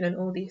condemnation and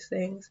all these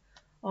things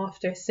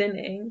after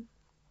sinning.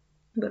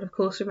 But of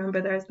course,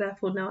 remember, there is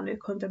therefore now no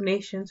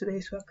condemnation to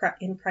those who are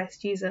in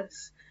Christ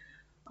Jesus.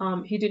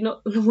 He did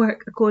not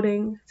work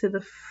according to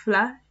the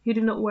flesh. He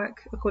did not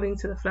work according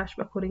to the flesh,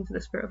 but according to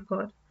the Spirit of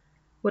God.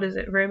 What is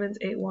it? Romans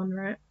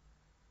 8:1,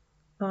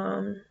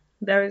 right?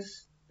 There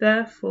is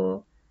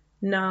therefore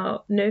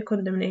now no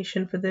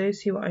condemnation for those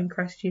who are in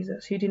Christ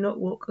Jesus, who do not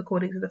walk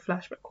according to the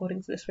flesh, but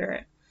according to the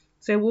Spirit.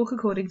 So walk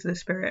according to the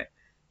Spirit.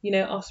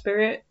 Our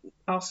spirit,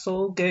 our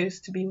soul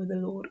goes to be with the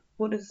Lord.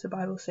 What does the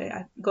Bible say?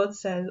 God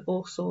says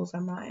all souls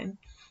are mine.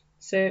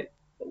 So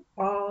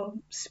our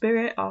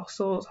spirit, our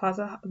souls has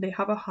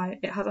a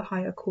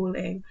higher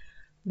calling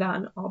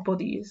than our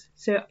bodies.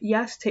 So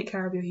yes, take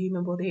care of your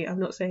human body. I'm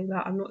not saying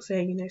that. I'm not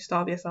saying,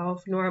 starve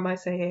yourself, nor am I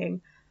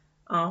saying,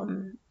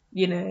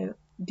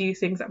 do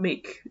things that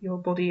make your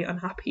body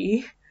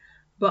unhappy.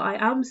 But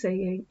I am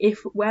saying,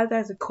 where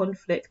there's a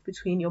conflict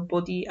between your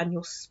body and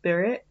your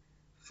spirit,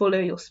 follow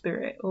your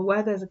spirit. Or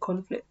where there's a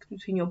conflict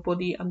between your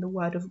body and the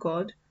word of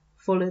God,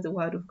 follow the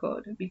word of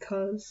God,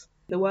 because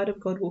the word of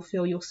God will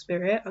fill your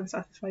spirit and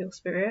satisfy your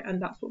spirit,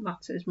 and that's what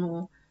matters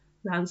more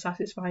than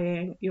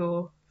satisfying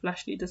your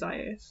fleshly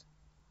desires.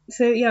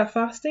 So yeah,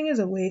 fasting is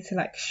a way to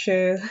like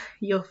show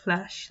your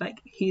flesh like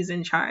he's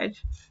in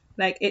charge.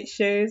 Like, it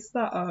shows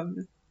that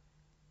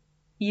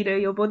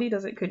your body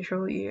doesn't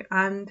control you.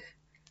 And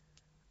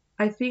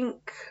I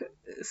think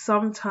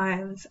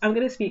sometimes I'm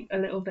gonna speak a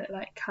little bit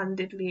like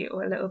candidly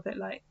or a little bit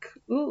like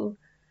ooh,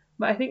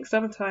 but I think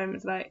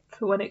sometimes like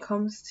when it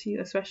comes to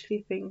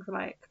especially things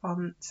like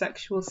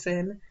sexual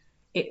sin,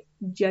 it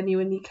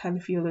genuinely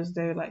can feel as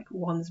though like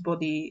one's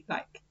body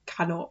like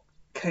cannot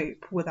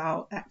cope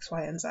without X,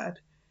 Y, and Z,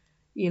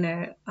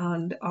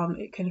 and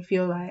it can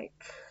feel like,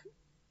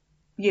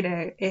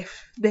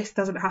 if this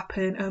doesn't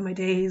happen, oh my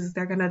days,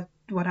 they're gonna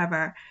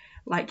whatever.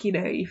 Like,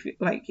 if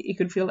like you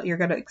could feel like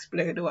you're gonna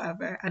explode or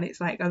whatever, and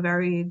it's like a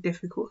very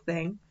difficult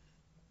thing.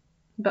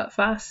 But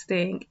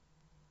fasting,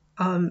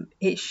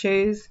 it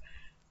shows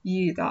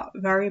you that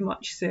very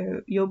much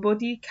so your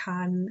body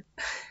can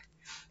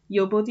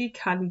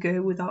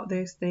go without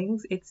those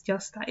things. It's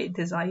just that it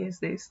desires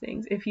those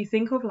things. If you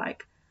think of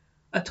like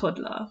a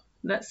toddler,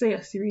 let's say a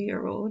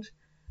 3-year-old,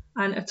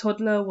 and a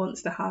toddler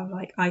wants to have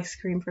like ice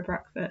cream for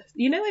breakfast.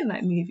 In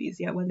like movies,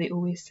 yeah, when they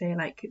always say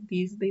like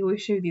they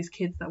always show these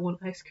kids that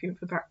want ice cream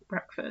for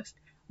breakfast.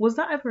 Was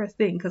that ever a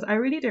thing? Because I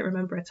really don't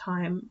remember a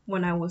time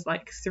when I was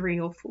like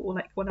 3 or 4,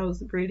 like when I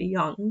was really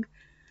young,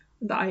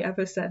 that I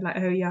ever said like,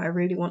 oh yeah, I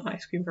really want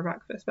ice cream for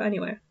breakfast. But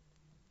anyway,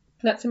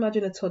 let's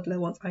imagine a toddler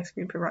wants ice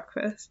cream for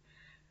breakfast.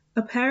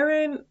 A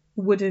parent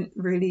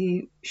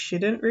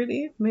shouldn't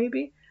really,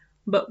 maybe,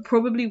 but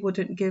probably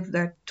wouldn't give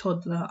their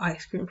toddler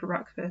ice cream for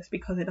breakfast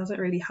because it doesn't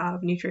really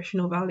have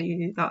nutritional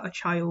value that a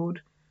child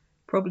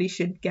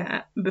should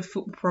get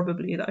before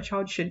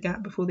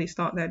they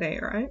start their day,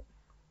 right?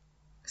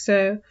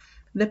 So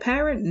the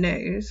parent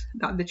knows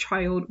that the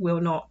child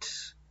will not,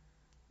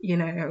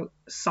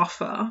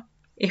 suffer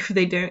if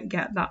they don't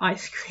get that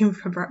ice cream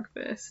for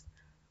breakfast.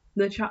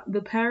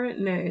 The parent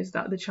knows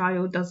that the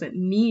child doesn't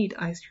need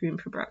ice cream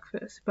for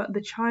breakfast, but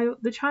the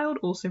child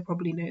also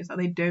probably knows that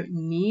they don't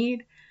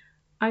need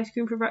ice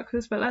cream for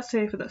breakfast. But let's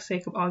say, for the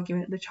sake of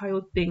argument, the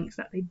child thinks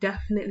that they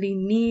definitely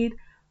need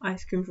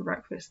ice cream for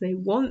breakfast. They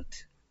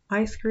want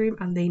ice cream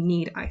and they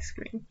need ice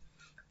cream.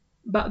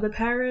 But the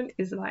parent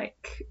is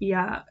like,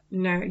 yeah,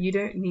 no, you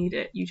don't need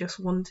it, you just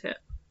want it.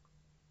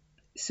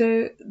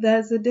 So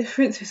there's a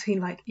difference between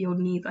like your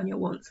needs and your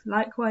wants.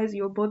 Likewise,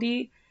 your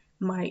body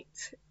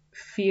might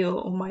feel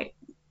or might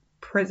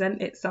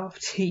present itself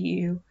to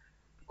you,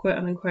 quote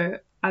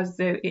unquote, as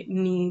though it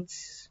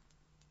needs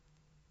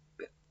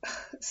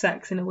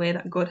sex in a way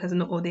that God has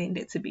not ordained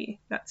it to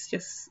be. Let's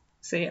just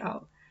say it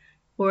out.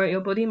 Or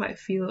your body might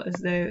feel as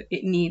though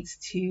it needs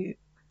to,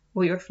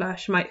 or your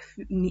flesh might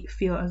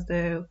feel as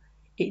though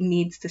it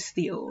needs to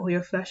steal, or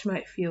your flesh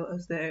might feel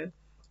as though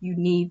you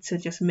need to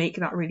just make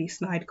that really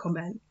snide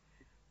comment.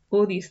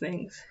 All these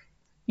things.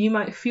 You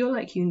might feel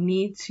like you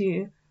need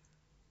to,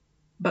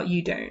 but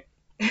you don't.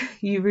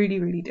 You really,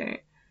 really don't.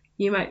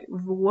 You might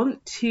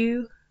want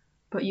to,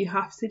 but you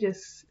have to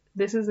just,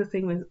 this is the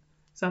thing with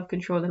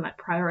self-control and like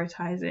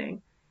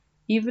prioritizing.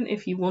 Even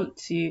if you want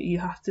to, you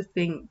have to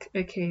think,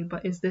 okay,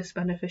 but is this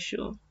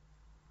beneficial?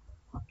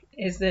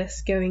 Is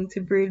this going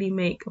to really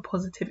make a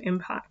positive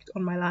impact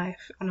on my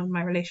life and on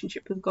my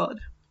relationship with God?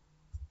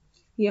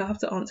 You have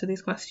to answer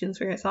these questions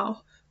for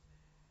yourself.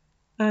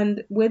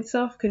 And with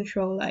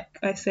self-control, like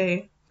I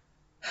say,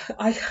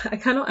 I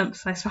cannot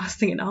emphasize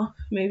fasting enough.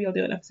 Maybe I'll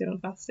do an episode on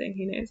fasting,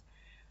 who knows.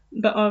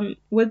 But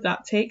with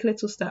that, take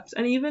little steps.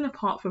 And even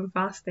apart from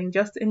fasting,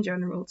 just in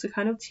general, to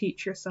kind of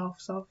teach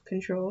yourself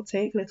self-control,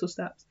 take little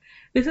steps.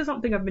 This is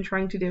something I've been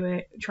trying to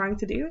do.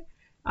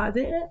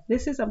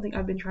 This is something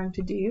I've been trying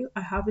to do.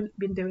 I haven't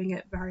been doing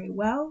it very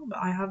well, but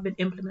I have been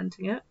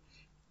implementing it.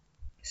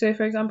 So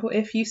for example,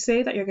 if you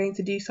say that you're going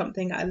to do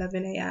something at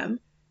 11 a.m.,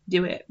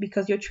 do it,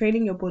 because you're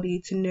training your body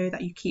to know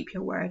that you keep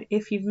your word.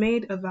 If you've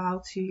made a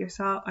vow to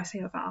yourself, I say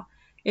a vow.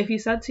 If you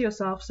said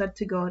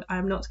to God,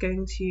 I'm not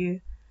going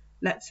to,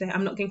 let's say,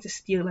 I'm not going to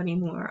steal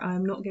anymore,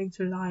 I'm not going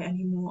to lie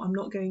anymore, I'm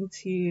not going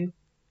to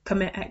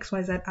commit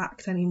XYZ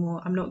act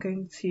anymore, I'm not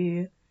going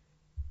to,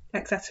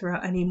 etc.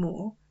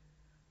 anymore,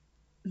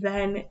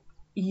 then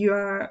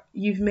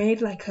you've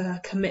made like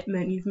a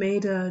commitment, you've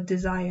made a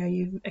desire,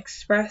 you've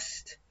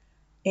expressed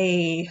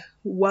a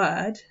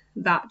word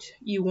that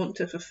you want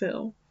to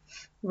fulfill,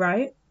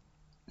 right?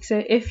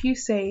 So if you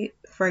say,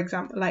 for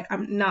example, like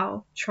I'm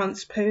now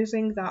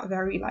transposing that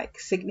very like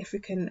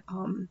significant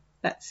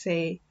let's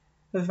say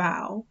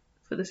vow,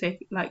 for the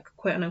sake, like,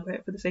 quote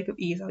unquote, for the sake of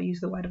ease, I'll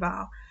use the word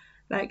vow.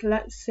 Like,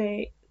 let's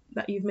say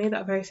that you've made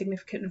that very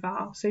significant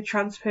vow, so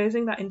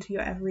transposing that into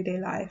your everyday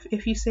life.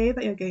 If you say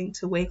that you're going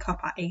to wake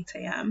up at 8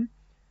 a.m.,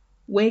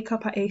 wake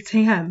up at 8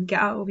 a.m.,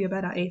 get out of your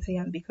bed at 8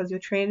 a.m., because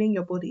you're training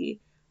your body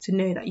to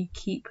know that you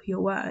keep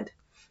your word.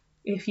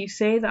 If you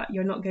say that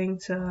you're not going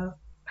to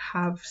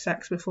have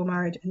sex before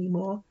marriage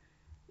anymore,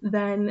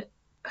 then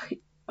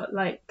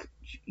like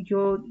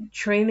you're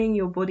training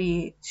your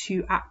body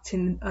to act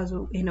in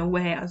a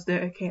way as though,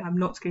 okay, I'm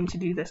not going to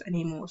do this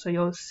anymore. So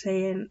you're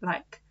saying,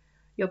 like,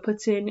 you're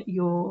putting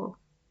your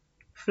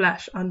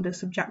flesh under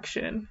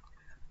subjection.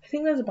 I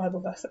think there's a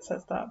Bible verse that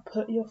says that.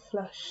 Put your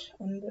flesh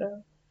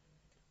under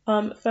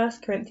 1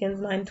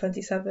 Corinthians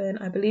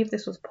 9:27. I believe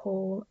this was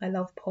Paul. I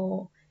love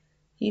Paul.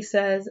 He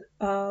says,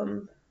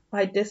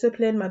 I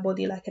discipline my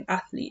body like an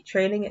athlete,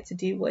 training it to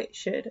do what it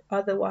should.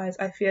 Otherwise,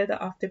 I fear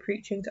that after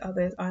preaching to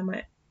others, I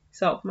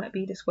myself might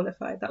be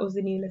disqualified. That was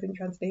the New Living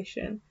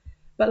Translation.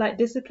 But like,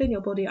 discipline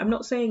your body. I'm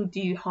not saying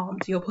do harm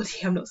to your body.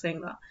 I'm not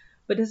saying that.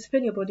 But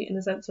discipline your body in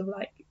the sense of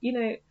like,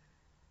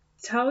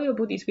 tell your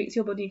body, speak to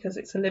your body, because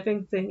it's a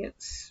living thing.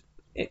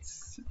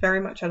 It's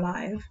very much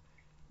alive.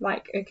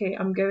 Like, okay,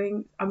 I'm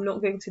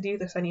not going to do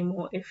this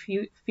anymore. If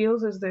you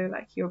feels as though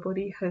like your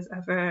body has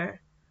ever,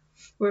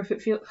 or if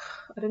it feels,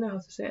 I don't know how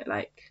to say it,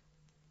 like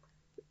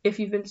if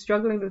you've been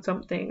struggling with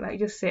something, like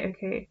just say,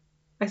 okay,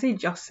 I say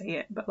just say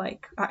it, but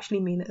like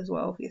actually mean it as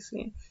well,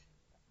 obviously.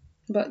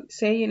 But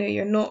say,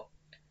 you're not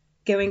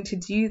going to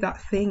do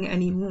that thing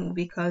anymore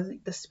because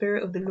the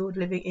Spirit of the Lord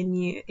living in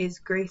you is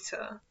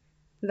greater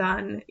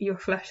than your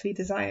fleshly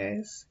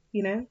desires,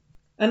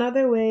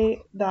 Another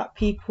way that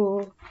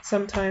people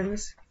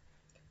sometimes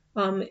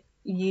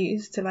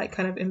use to like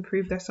kind of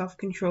improve their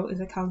self-control is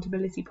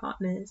accountability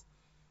partners.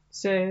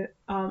 So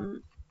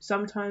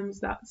sometimes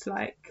that's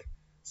like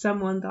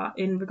someone that,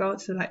 in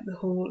regards to like the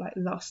whole like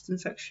lust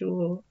and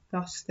sexual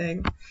lust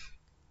thing,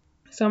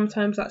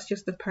 sometimes that's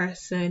just a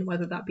person,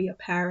 whether that be a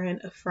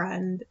parent, a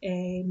friend,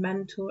 a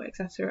mentor,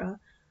 etc.,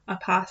 a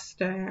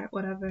pastor,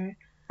 whatever,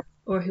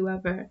 or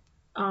whoever.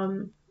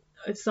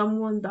 It's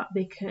someone that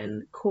they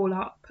can call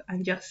up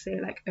and just say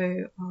like,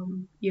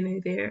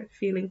 they're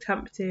feeling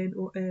tempted,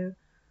 or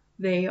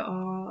they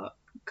are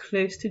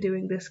close to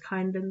doing this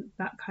kind and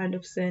that kind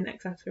of sin,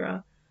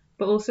 etc.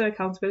 But also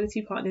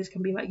accountability partners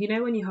can be like,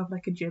 when you have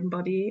like a gym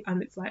buddy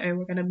and it's like, oh,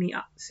 we're going to meet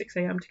at 6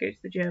 a.m. to go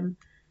to the gym.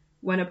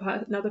 When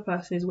another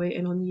person is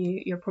waiting on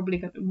you, you're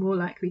probably more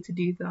likely to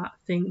do that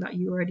thing that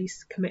you already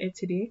committed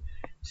to do.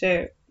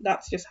 So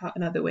that's just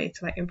another way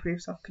to like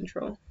improve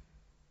self-control.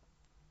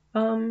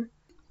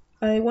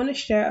 I want to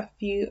share a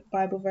few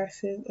Bible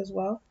verses as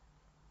well.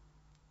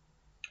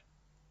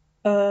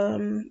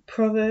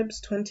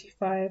 Proverbs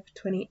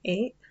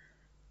 25:28,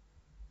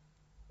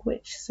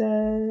 which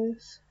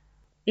says,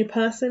 a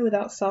person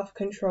without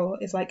self-control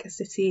is like a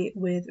city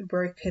with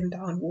broken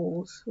down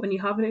walls. When you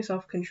have no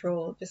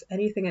self-control, just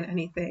anything and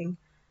anything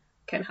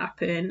can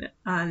happen,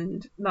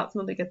 and that's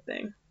not a good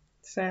thing.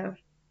 So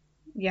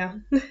yeah.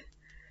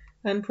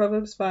 And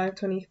Proverbs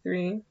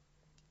 5:23,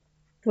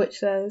 which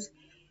says,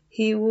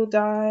 he will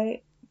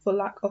die for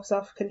lack of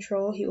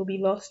self-control, he will be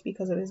lost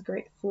because of his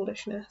great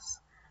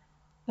foolishness.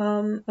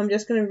 I'm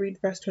just going to read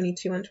verse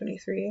 22 and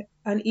 23.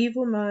 An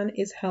evil man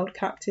is held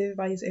captive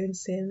by his own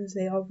sins.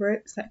 They are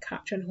ropes that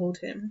catch and hold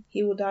him.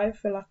 He will die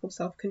for lack of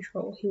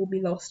self-control. He will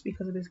be lost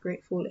because of his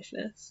great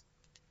foolishness.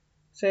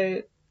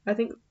 So I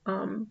think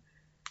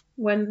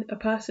when a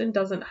person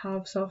doesn't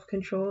have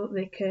self-control,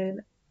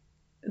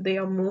 they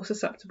are more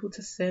susceptible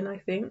to sin, I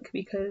think,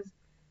 because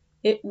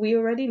we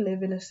already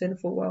live in a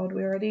sinful world.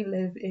 We already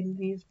live in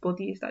these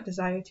bodies that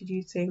desire to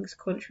do things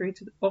contrary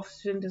to the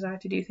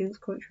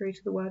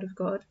word of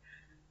God.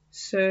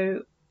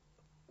 So,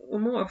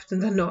 more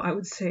often than not, I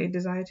would say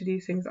desire to do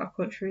things that are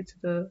contrary to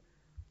the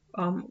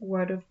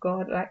word of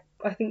God. Like,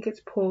 I think it's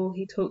Paul,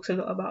 he talks a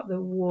lot about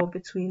the war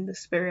between the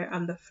spirit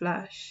and the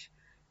flesh.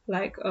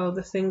 Like, oh,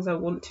 the things I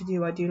want to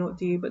do, I do not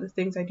do, but the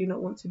things I do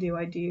not want to do,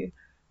 I do.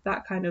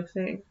 That kind of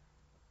thing.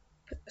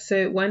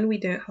 So when we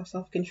don't have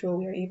self-control,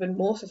 we are even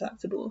more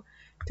susceptible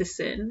to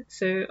sin.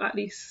 So at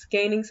least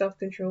gaining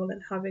self-control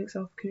and having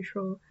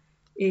self-control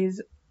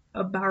is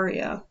a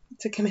barrier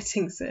to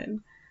committing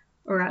sin,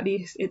 or at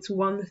least it's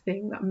one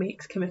thing that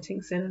makes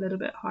committing sin a little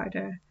bit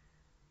harder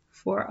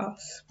for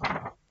us.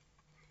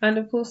 And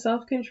of course,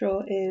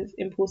 self-control is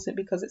important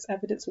because it's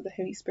evidence of the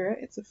Holy Spirit.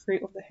 It's a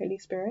fruit of the Holy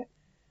Spirit.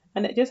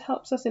 And it just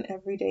helps us in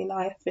everyday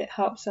life. It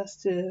helps us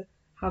to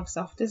have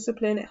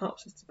self-discipline. It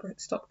helps us to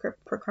stop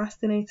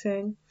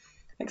procrastinating,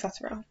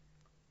 etc.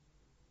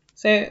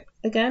 So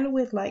again,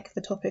 with like the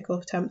topic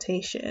of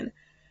temptation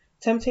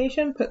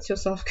puts your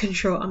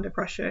self-control under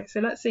pressure.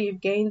 So let's say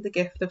you've gained the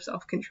gift of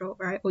self-control,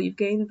 right? Or you've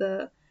gained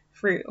the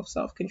fruit of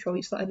self-control.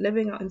 You started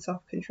living out in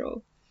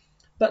self-control.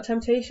 But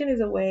temptation is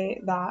a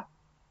way that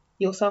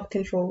your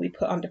self-control will be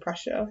put under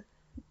pressure.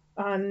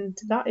 And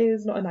that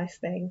is not a nice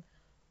thing.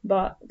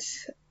 But,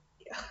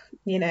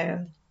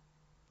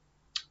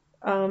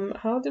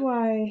 how do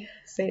I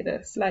say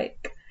this?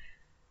 Like,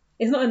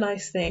 it's not a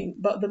nice thing,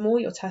 but the more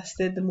you're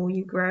tested, the more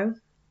you grow.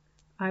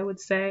 I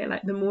would say,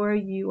 like, the more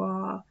you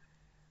are,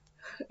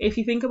 if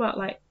you think about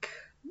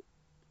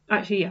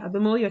the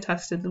more you're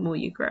tested, the more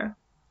you grow.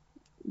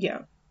 Yeah.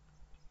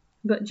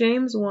 But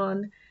James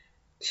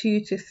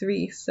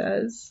 1:2-3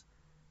 says,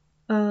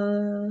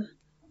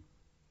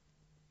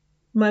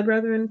 my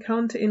brethren,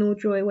 count it all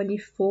joy when you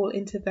fall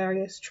into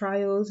various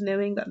trials,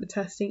 knowing that the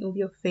testing of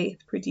your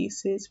faith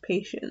produces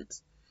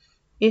patience.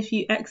 If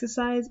you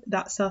exercise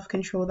that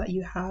self-control that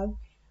you have,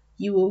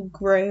 you will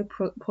grow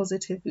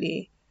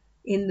positively.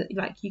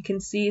 You can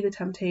see the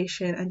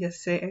temptation and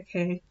just say,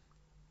 okay,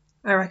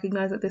 I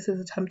recognize that this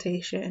is a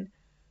temptation,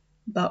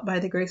 but by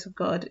the grace of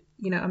God,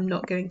 I'm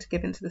not going to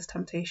give into this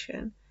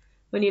temptation.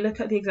 When you look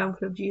at the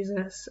example of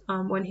Jesus,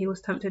 when he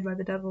was tempted by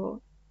the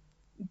devil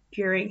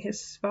during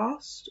his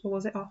fast, or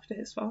was it after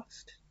his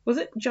fast? Was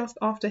it just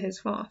after his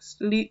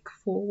fast? Luke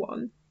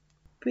 4:1.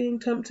 Being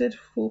tempted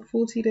for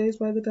 40 days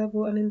by the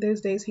devil, and in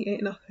those days he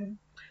ate nothing.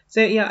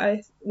 So yeah,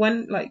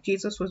 when like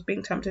Jesus was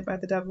being tempted by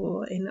the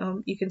devil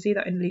in you can see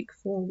that in Luke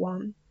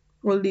 4:1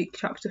 or Luke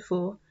chapter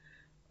 4.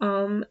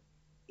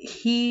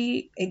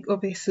 He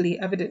obviously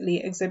evidently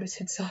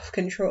exhibited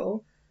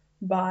self-control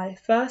by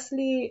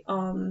firstly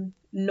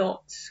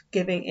not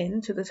giving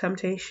in to the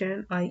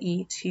temptation,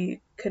 i.e. to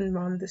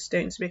command the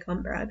stones to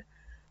become bread,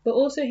 but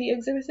also he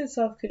exhibited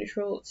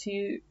self-control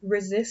to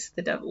resist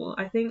the devil.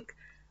 I think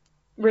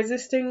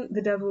resisting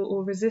the devil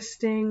or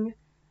resisting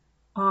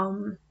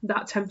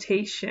that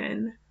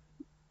temptation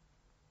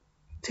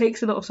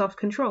takes a lot of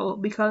self-control,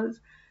 because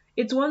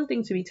it's one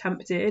thing to be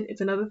tempted,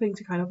 it's another thing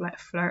to kind of like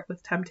flirt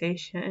with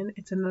temptation,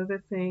 it's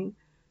another thing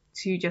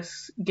to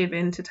just give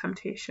in to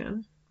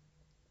temptation.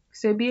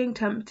 So being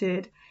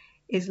tempted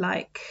is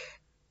like,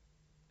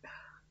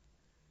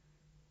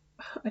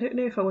 I don't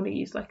know if I want to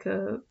use like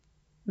a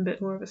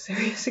bit more of a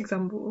serious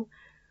example.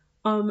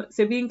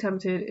 So being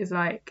tempted is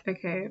like,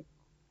 okay,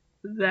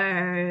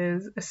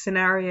 there's a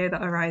scenario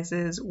that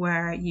arises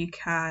where you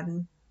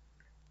can,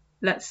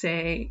 let's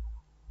say,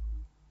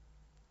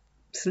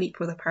 sleep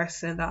with a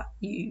person that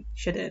you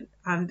shouldn't,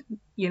 and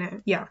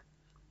yeah.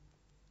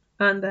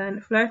 And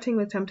then flirting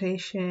with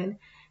temptation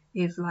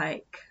is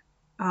like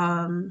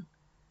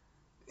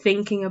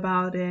thinking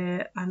about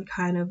it and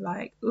kind of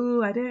like,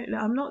 ooh,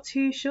 I'm not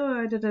too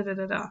sure, da da da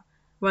da da.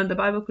 When the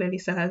Bible clearly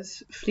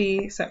says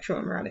flee sexual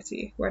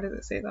immorality. Where does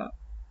it say that?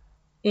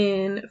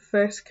 In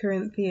 1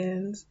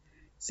 Corinthians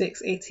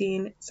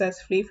 6:18 says,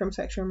 flee from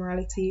sexual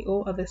immorality.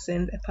 All other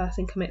sins a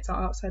person commits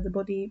are outside the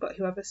body, but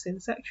whoever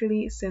sins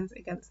sexually sins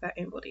against their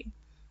own body.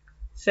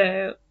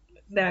 So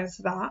there's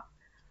that.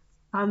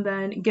 And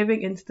then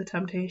giving into the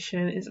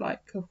temptation is like,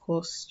 of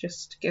course,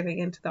 just giving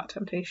into that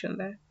temptation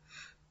there.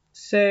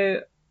 So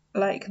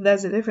like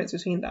there's a difference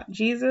between that.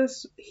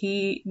 Jesus,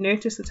 he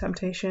noticed the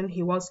temptation,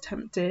 he was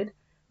tempted,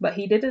 but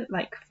he didn't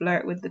like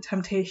flirt with the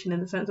temptation in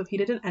the sense of he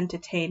didn't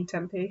entertain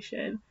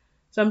temptation.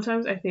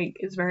 Sometimes I think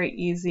it's very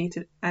easy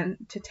to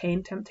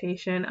entertain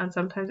temptation, and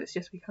sometimes it's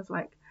just because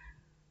like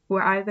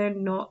we're either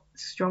not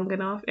strong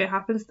enough. It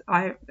happens.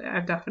 I've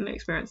definitely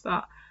experienced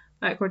that.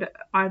 Like we're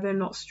either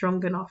not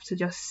strong enough to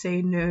just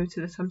say no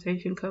to the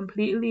temptation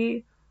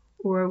completely,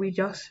 or we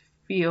just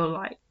feel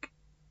like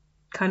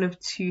kind of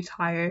too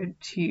tired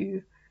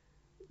to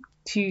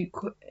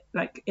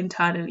like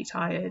internally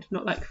tired,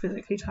 not like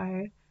physically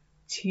tired,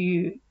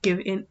 to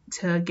give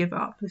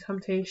up the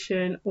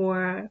temptation,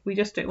 or we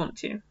just don't want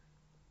to.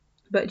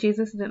 But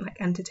Jesus didn't like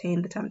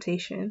entertain the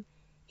temptation.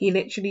 He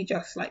literally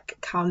just like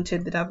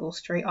countered the devil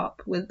straight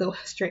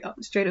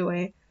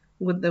away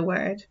with the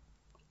word,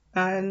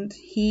 and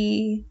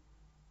he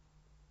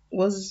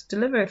was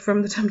delivered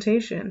from the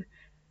temptation.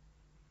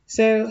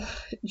 So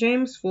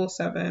James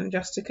 4:7,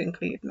 just to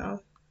conclude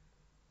now.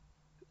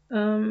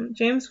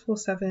 James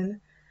 4:7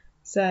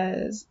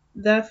 says,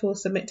 therefore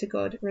submit to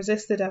God,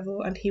 resist the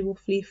devil, and he will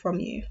flee from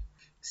you.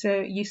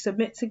 So you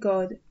submit to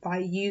God by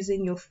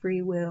using your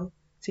free will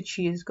to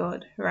choose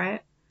God,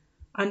 right?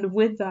 And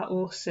with that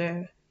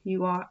also,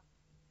 you are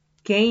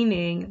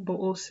gaining but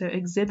also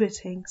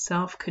exhibiting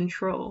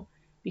self-control,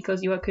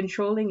 because you are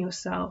controlling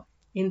yourself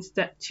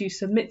instead to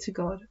submit to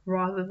God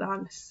rather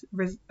than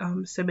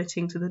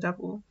submitting to the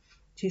devil,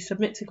 to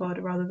submit to God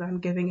rather than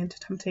giving into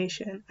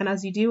temptation. And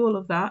as you do all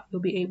of that,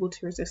 you'll be able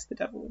to resist the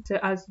devil. So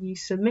as you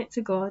submit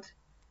to God,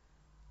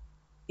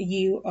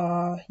 you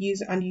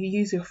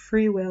use your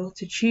free will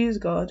to choose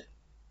God,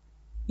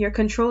 you're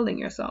controlling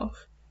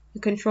yourself.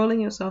 You're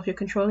controlling yourself, you're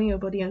controlling your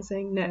body and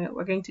saying, no,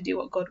 we're going to do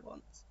what God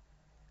wants.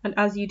 And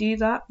as you do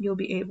that, you'll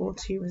be able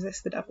to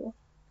resist the devil.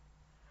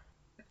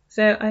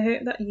 So I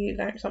hope that you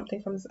learned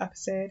something from this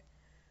episode.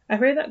 I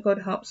pray that God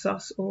helps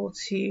us all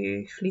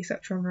to flee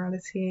sexual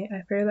immorality.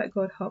 I pray that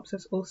God helps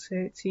us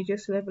also to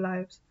just live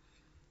lives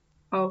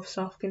of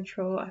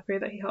self-control. I pray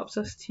that he helps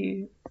us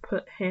to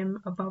put him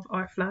above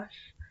our flesh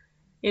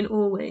in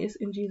all ways,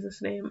 in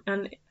Jesus' name.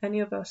 And any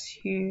of us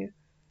who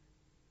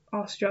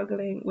are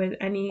struggling with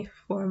any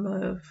form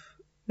of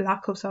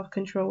lack of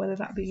self-control, whether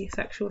that be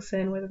sexual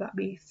sin, whether that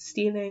be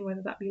stealing,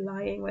 whether that be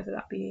lying, whether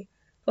that be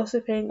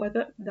gossiping,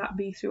 whether that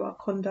be through our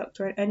conduct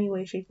or in any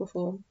way, shape or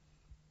form,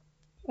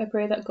 I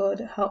pray that God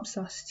helps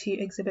us to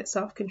exhibit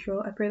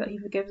self-control. I pray that he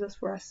forgives us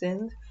for our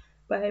sins,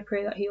 but I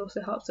pray that he also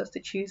helps us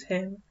to choose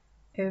him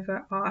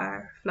over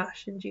our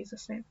flesh in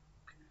Jesus' name,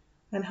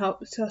 and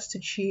helps us to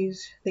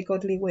choose the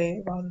godly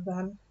way rather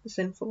than the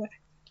sinful way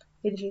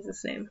in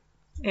Jesus' name.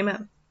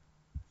 Amen.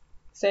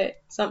 So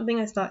something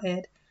I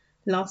started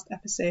last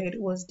episode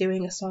was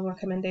doing a song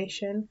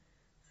recommendation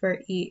for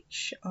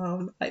each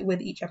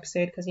with each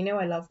episode, because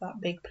I love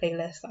that big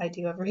playlist that I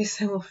do every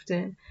so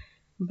often,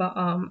 but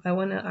I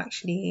want to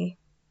actually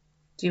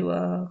do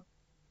a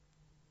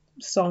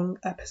song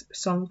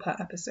per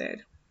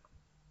episode.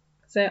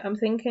 So I'm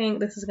thinking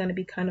this is going to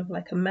be kind of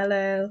like a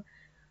mellow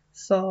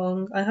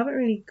song. I haven't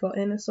really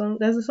gotten a song.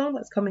 There's a song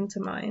that's coming to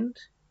mind.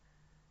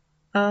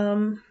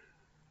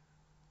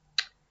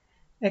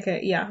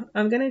 Okay, yeah,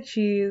 I'm gonna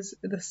choose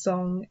the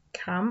song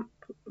Camp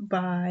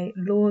by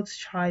Lord's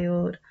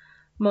Child,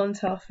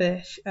 Montell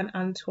Fish, and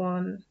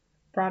Antoine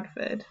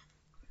Bradford.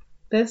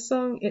 This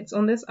song, it's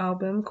on this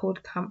album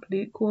called Camp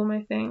Lukewarm,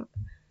 I think,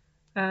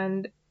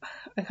 and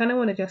I kind of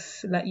want to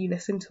just let you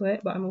listen to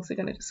it, but I'm also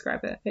going to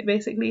describe it. It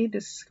basically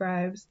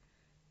describes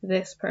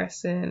this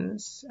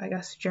person's, I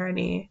guess,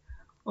 journey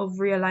of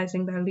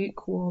realizing they're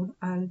lukewarm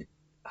and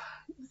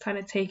kind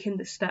of taking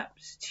the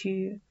steps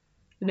to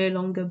no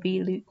longer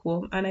be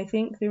lukewarm. And I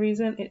think the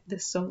reason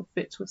this song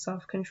fits with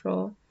self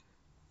control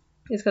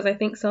is because I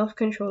think self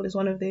control is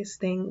one of those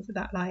things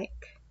that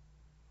like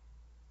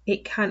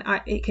it can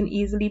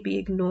easily be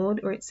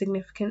ignored, or its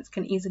significance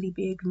can easily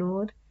be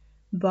ignored.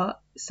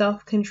 But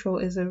self control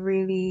is a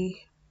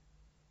really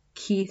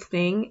key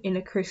thing in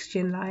a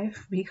Christian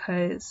life,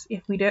 because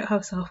if we don't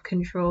have self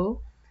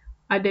control,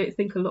 I don't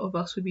think a lot of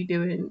us would be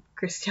doing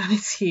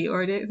Christianity,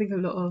 or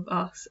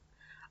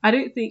I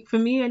don't think, for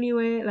me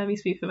anyway, let me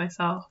speak for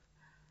myself.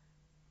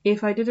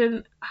 If I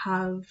didn't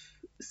have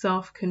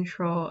self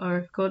control, or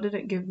if God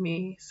didn't give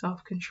me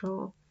self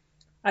control,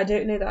 I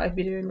don't know that I'd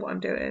be doing what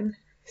I'm doing.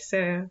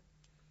 So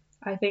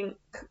I think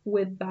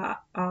with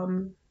that,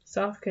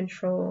 self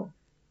control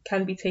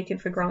can be taken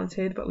for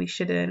granted, but we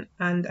shouldn't.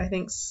 And I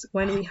think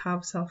when we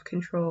have self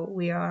control,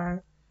 we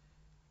are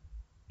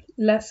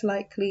less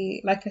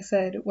likely, like I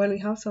said, when we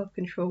have self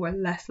control, we're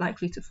less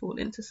likely to fall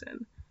into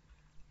sin.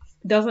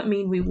 Doesn't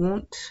mean we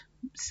won't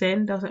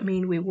sin, doesn't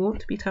mean we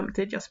won't be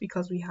tempted just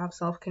because we have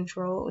self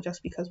control, or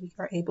just because we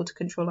are able to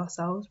control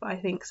ourselves. But I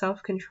think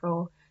self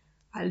control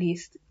at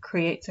least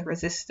creates a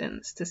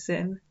resistance to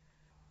sin.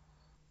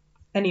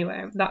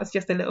 Anyway, that's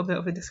just a little bit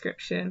of a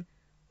description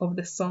of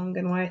the song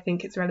and why I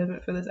think it's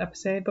relevant for this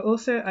episode. But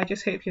also, I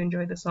just hope you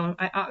enjoyed the song.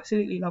 I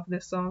absolutely love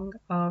this song.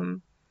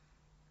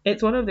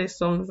 It's one of those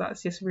songs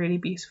that's just really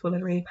beautiful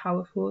and really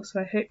powerful. So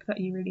I hope that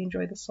you really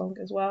enjoy the song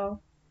as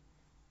well.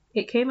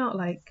 It came out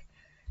like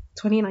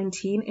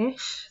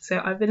 2019-ish,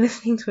 so I've been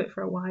listening to it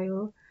for a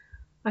while.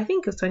 I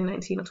think it was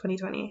 2019 or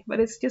 2020, but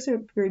it's just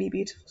a really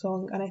beautiful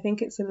song, and I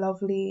think it's a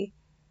lovely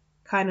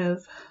kind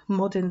of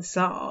modern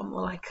psalm,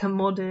 or like a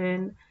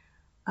modern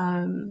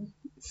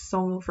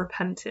song of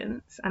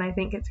repentance, and I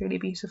think it's really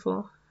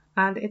beautiful,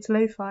 and it's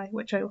lo-fi,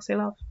 which I also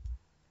love.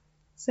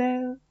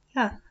 So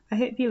yeah, I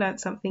hope you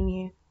learned something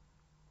new.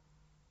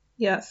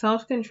 Yeah,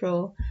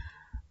 self-control,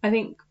 I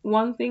think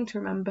one thing to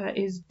remember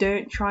is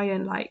don't try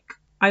and like,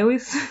 I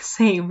always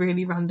say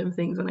really random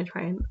things when I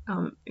try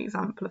and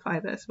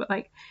exemplify this, but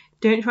like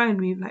don't try and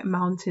move like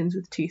mountains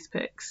with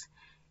toothpicks,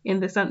 in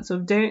the sense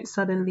of don't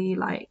suddenly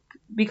like,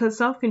 because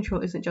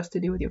self-control isn't just to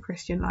do with your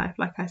Christian life.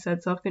 Like I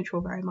said,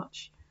 self-control very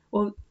much,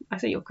 well, I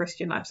say your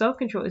Christian life,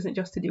 self-control isn't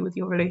just to do with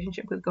your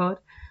relationship with God.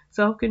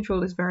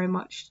 Self-control is very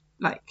much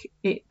like,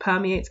 it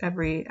permeates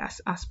every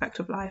aspect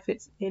of life.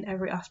 It's in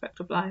every aspect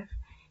of life.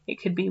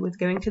 It could be with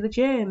going to the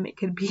gym. It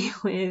could be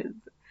with,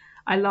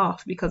 I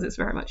laugh because it's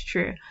very much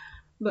true,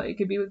 but it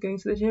could be with going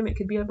to the gym. It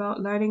could be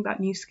about learning that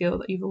new skill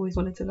that you've always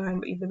wanted to learn,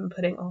 but you've been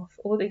putting off.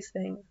 All these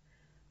things.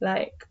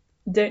 Like,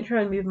 don't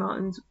try and move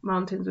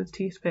mountains with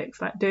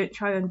toothpicks. Like, don't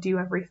try and do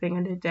everything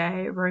in a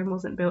day. Rome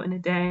wasn't built in a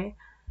day.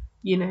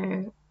 You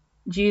know,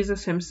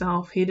 Jesus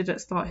himself, he didn't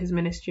start his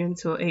ministry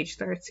until age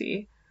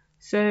 30.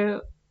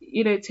 So,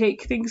 you know,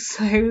 take things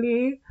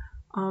slowly.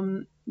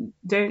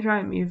 Don't try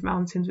and move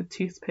mountains with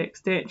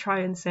toothpicks. Don't try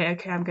and say,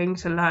 okay, I'm going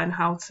to learn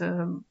how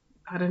to,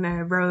 I don't know,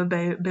 row a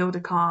boat, build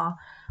a car,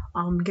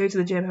 go to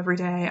the gym every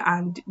day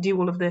and do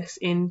all of this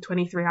in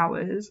 23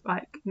 hours.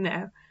 Like,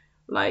 no.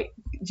 Like,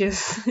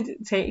 just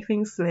take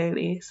things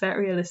slowly, set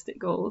realistic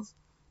goals,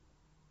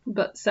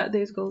 but set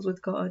those goals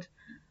with God,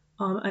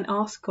 and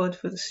ask God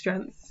for the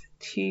strength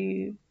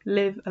to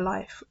live a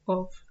life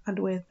of and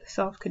with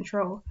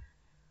self-control.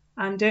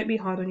 And don't be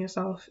hard on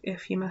yourself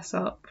if you mess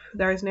up.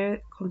 There is no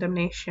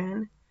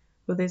condemnation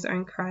for those who are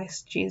in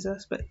Christ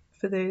Jesus, but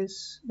there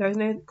is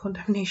no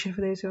condemnation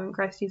for those who are in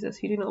Christ Jesus,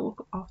 who do not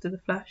walk after the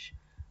flesh,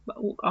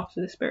 but walk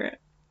after the Spirit.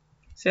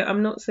 So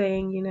I'm not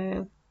saying, you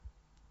know,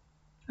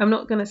 I'm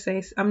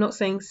not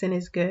saying sin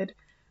is good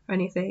or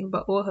anything,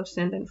 but all have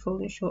sinned and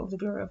fallen short of the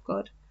glory of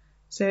God.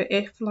 So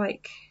if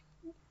like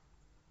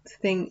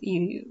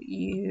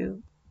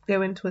you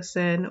go into a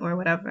sin or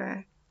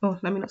whatever, or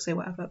let me not say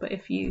whatever, but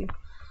if you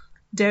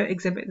don't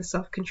exhibit the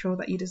self-control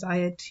that you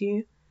desired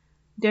to,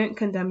 don't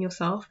condemn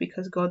yourself,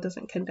 because God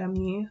doesn't condemn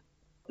you.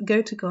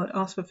 Go to God,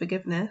 ask for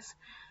forgiveness,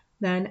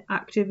 then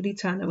actively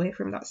turn away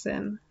from that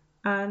sin.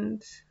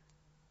 And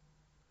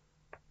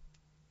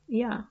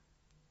yeah,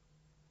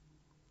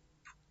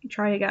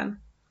 try again.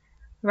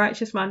 A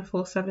righteous man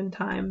falls 7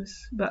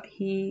 times, but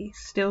he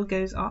still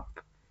goes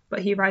up, but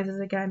he rises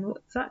again.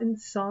 What's that in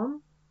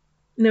Psalm?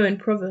 No, in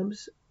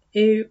Proverbs.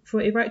 For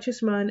a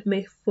righteous man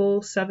may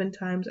fall 7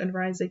 times and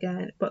rise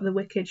again, but the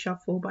wicked shall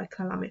fall by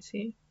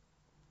calamity.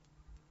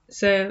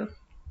 So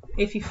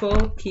if you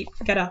fall,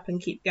 get up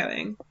and keep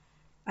going.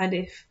 And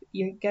if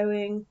you're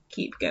going,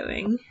 keep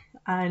going.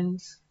 And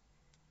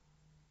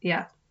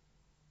yeah,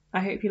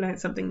 I hope you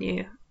learned something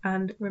new.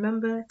 And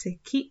remember to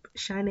keep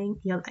shining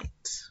your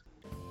light.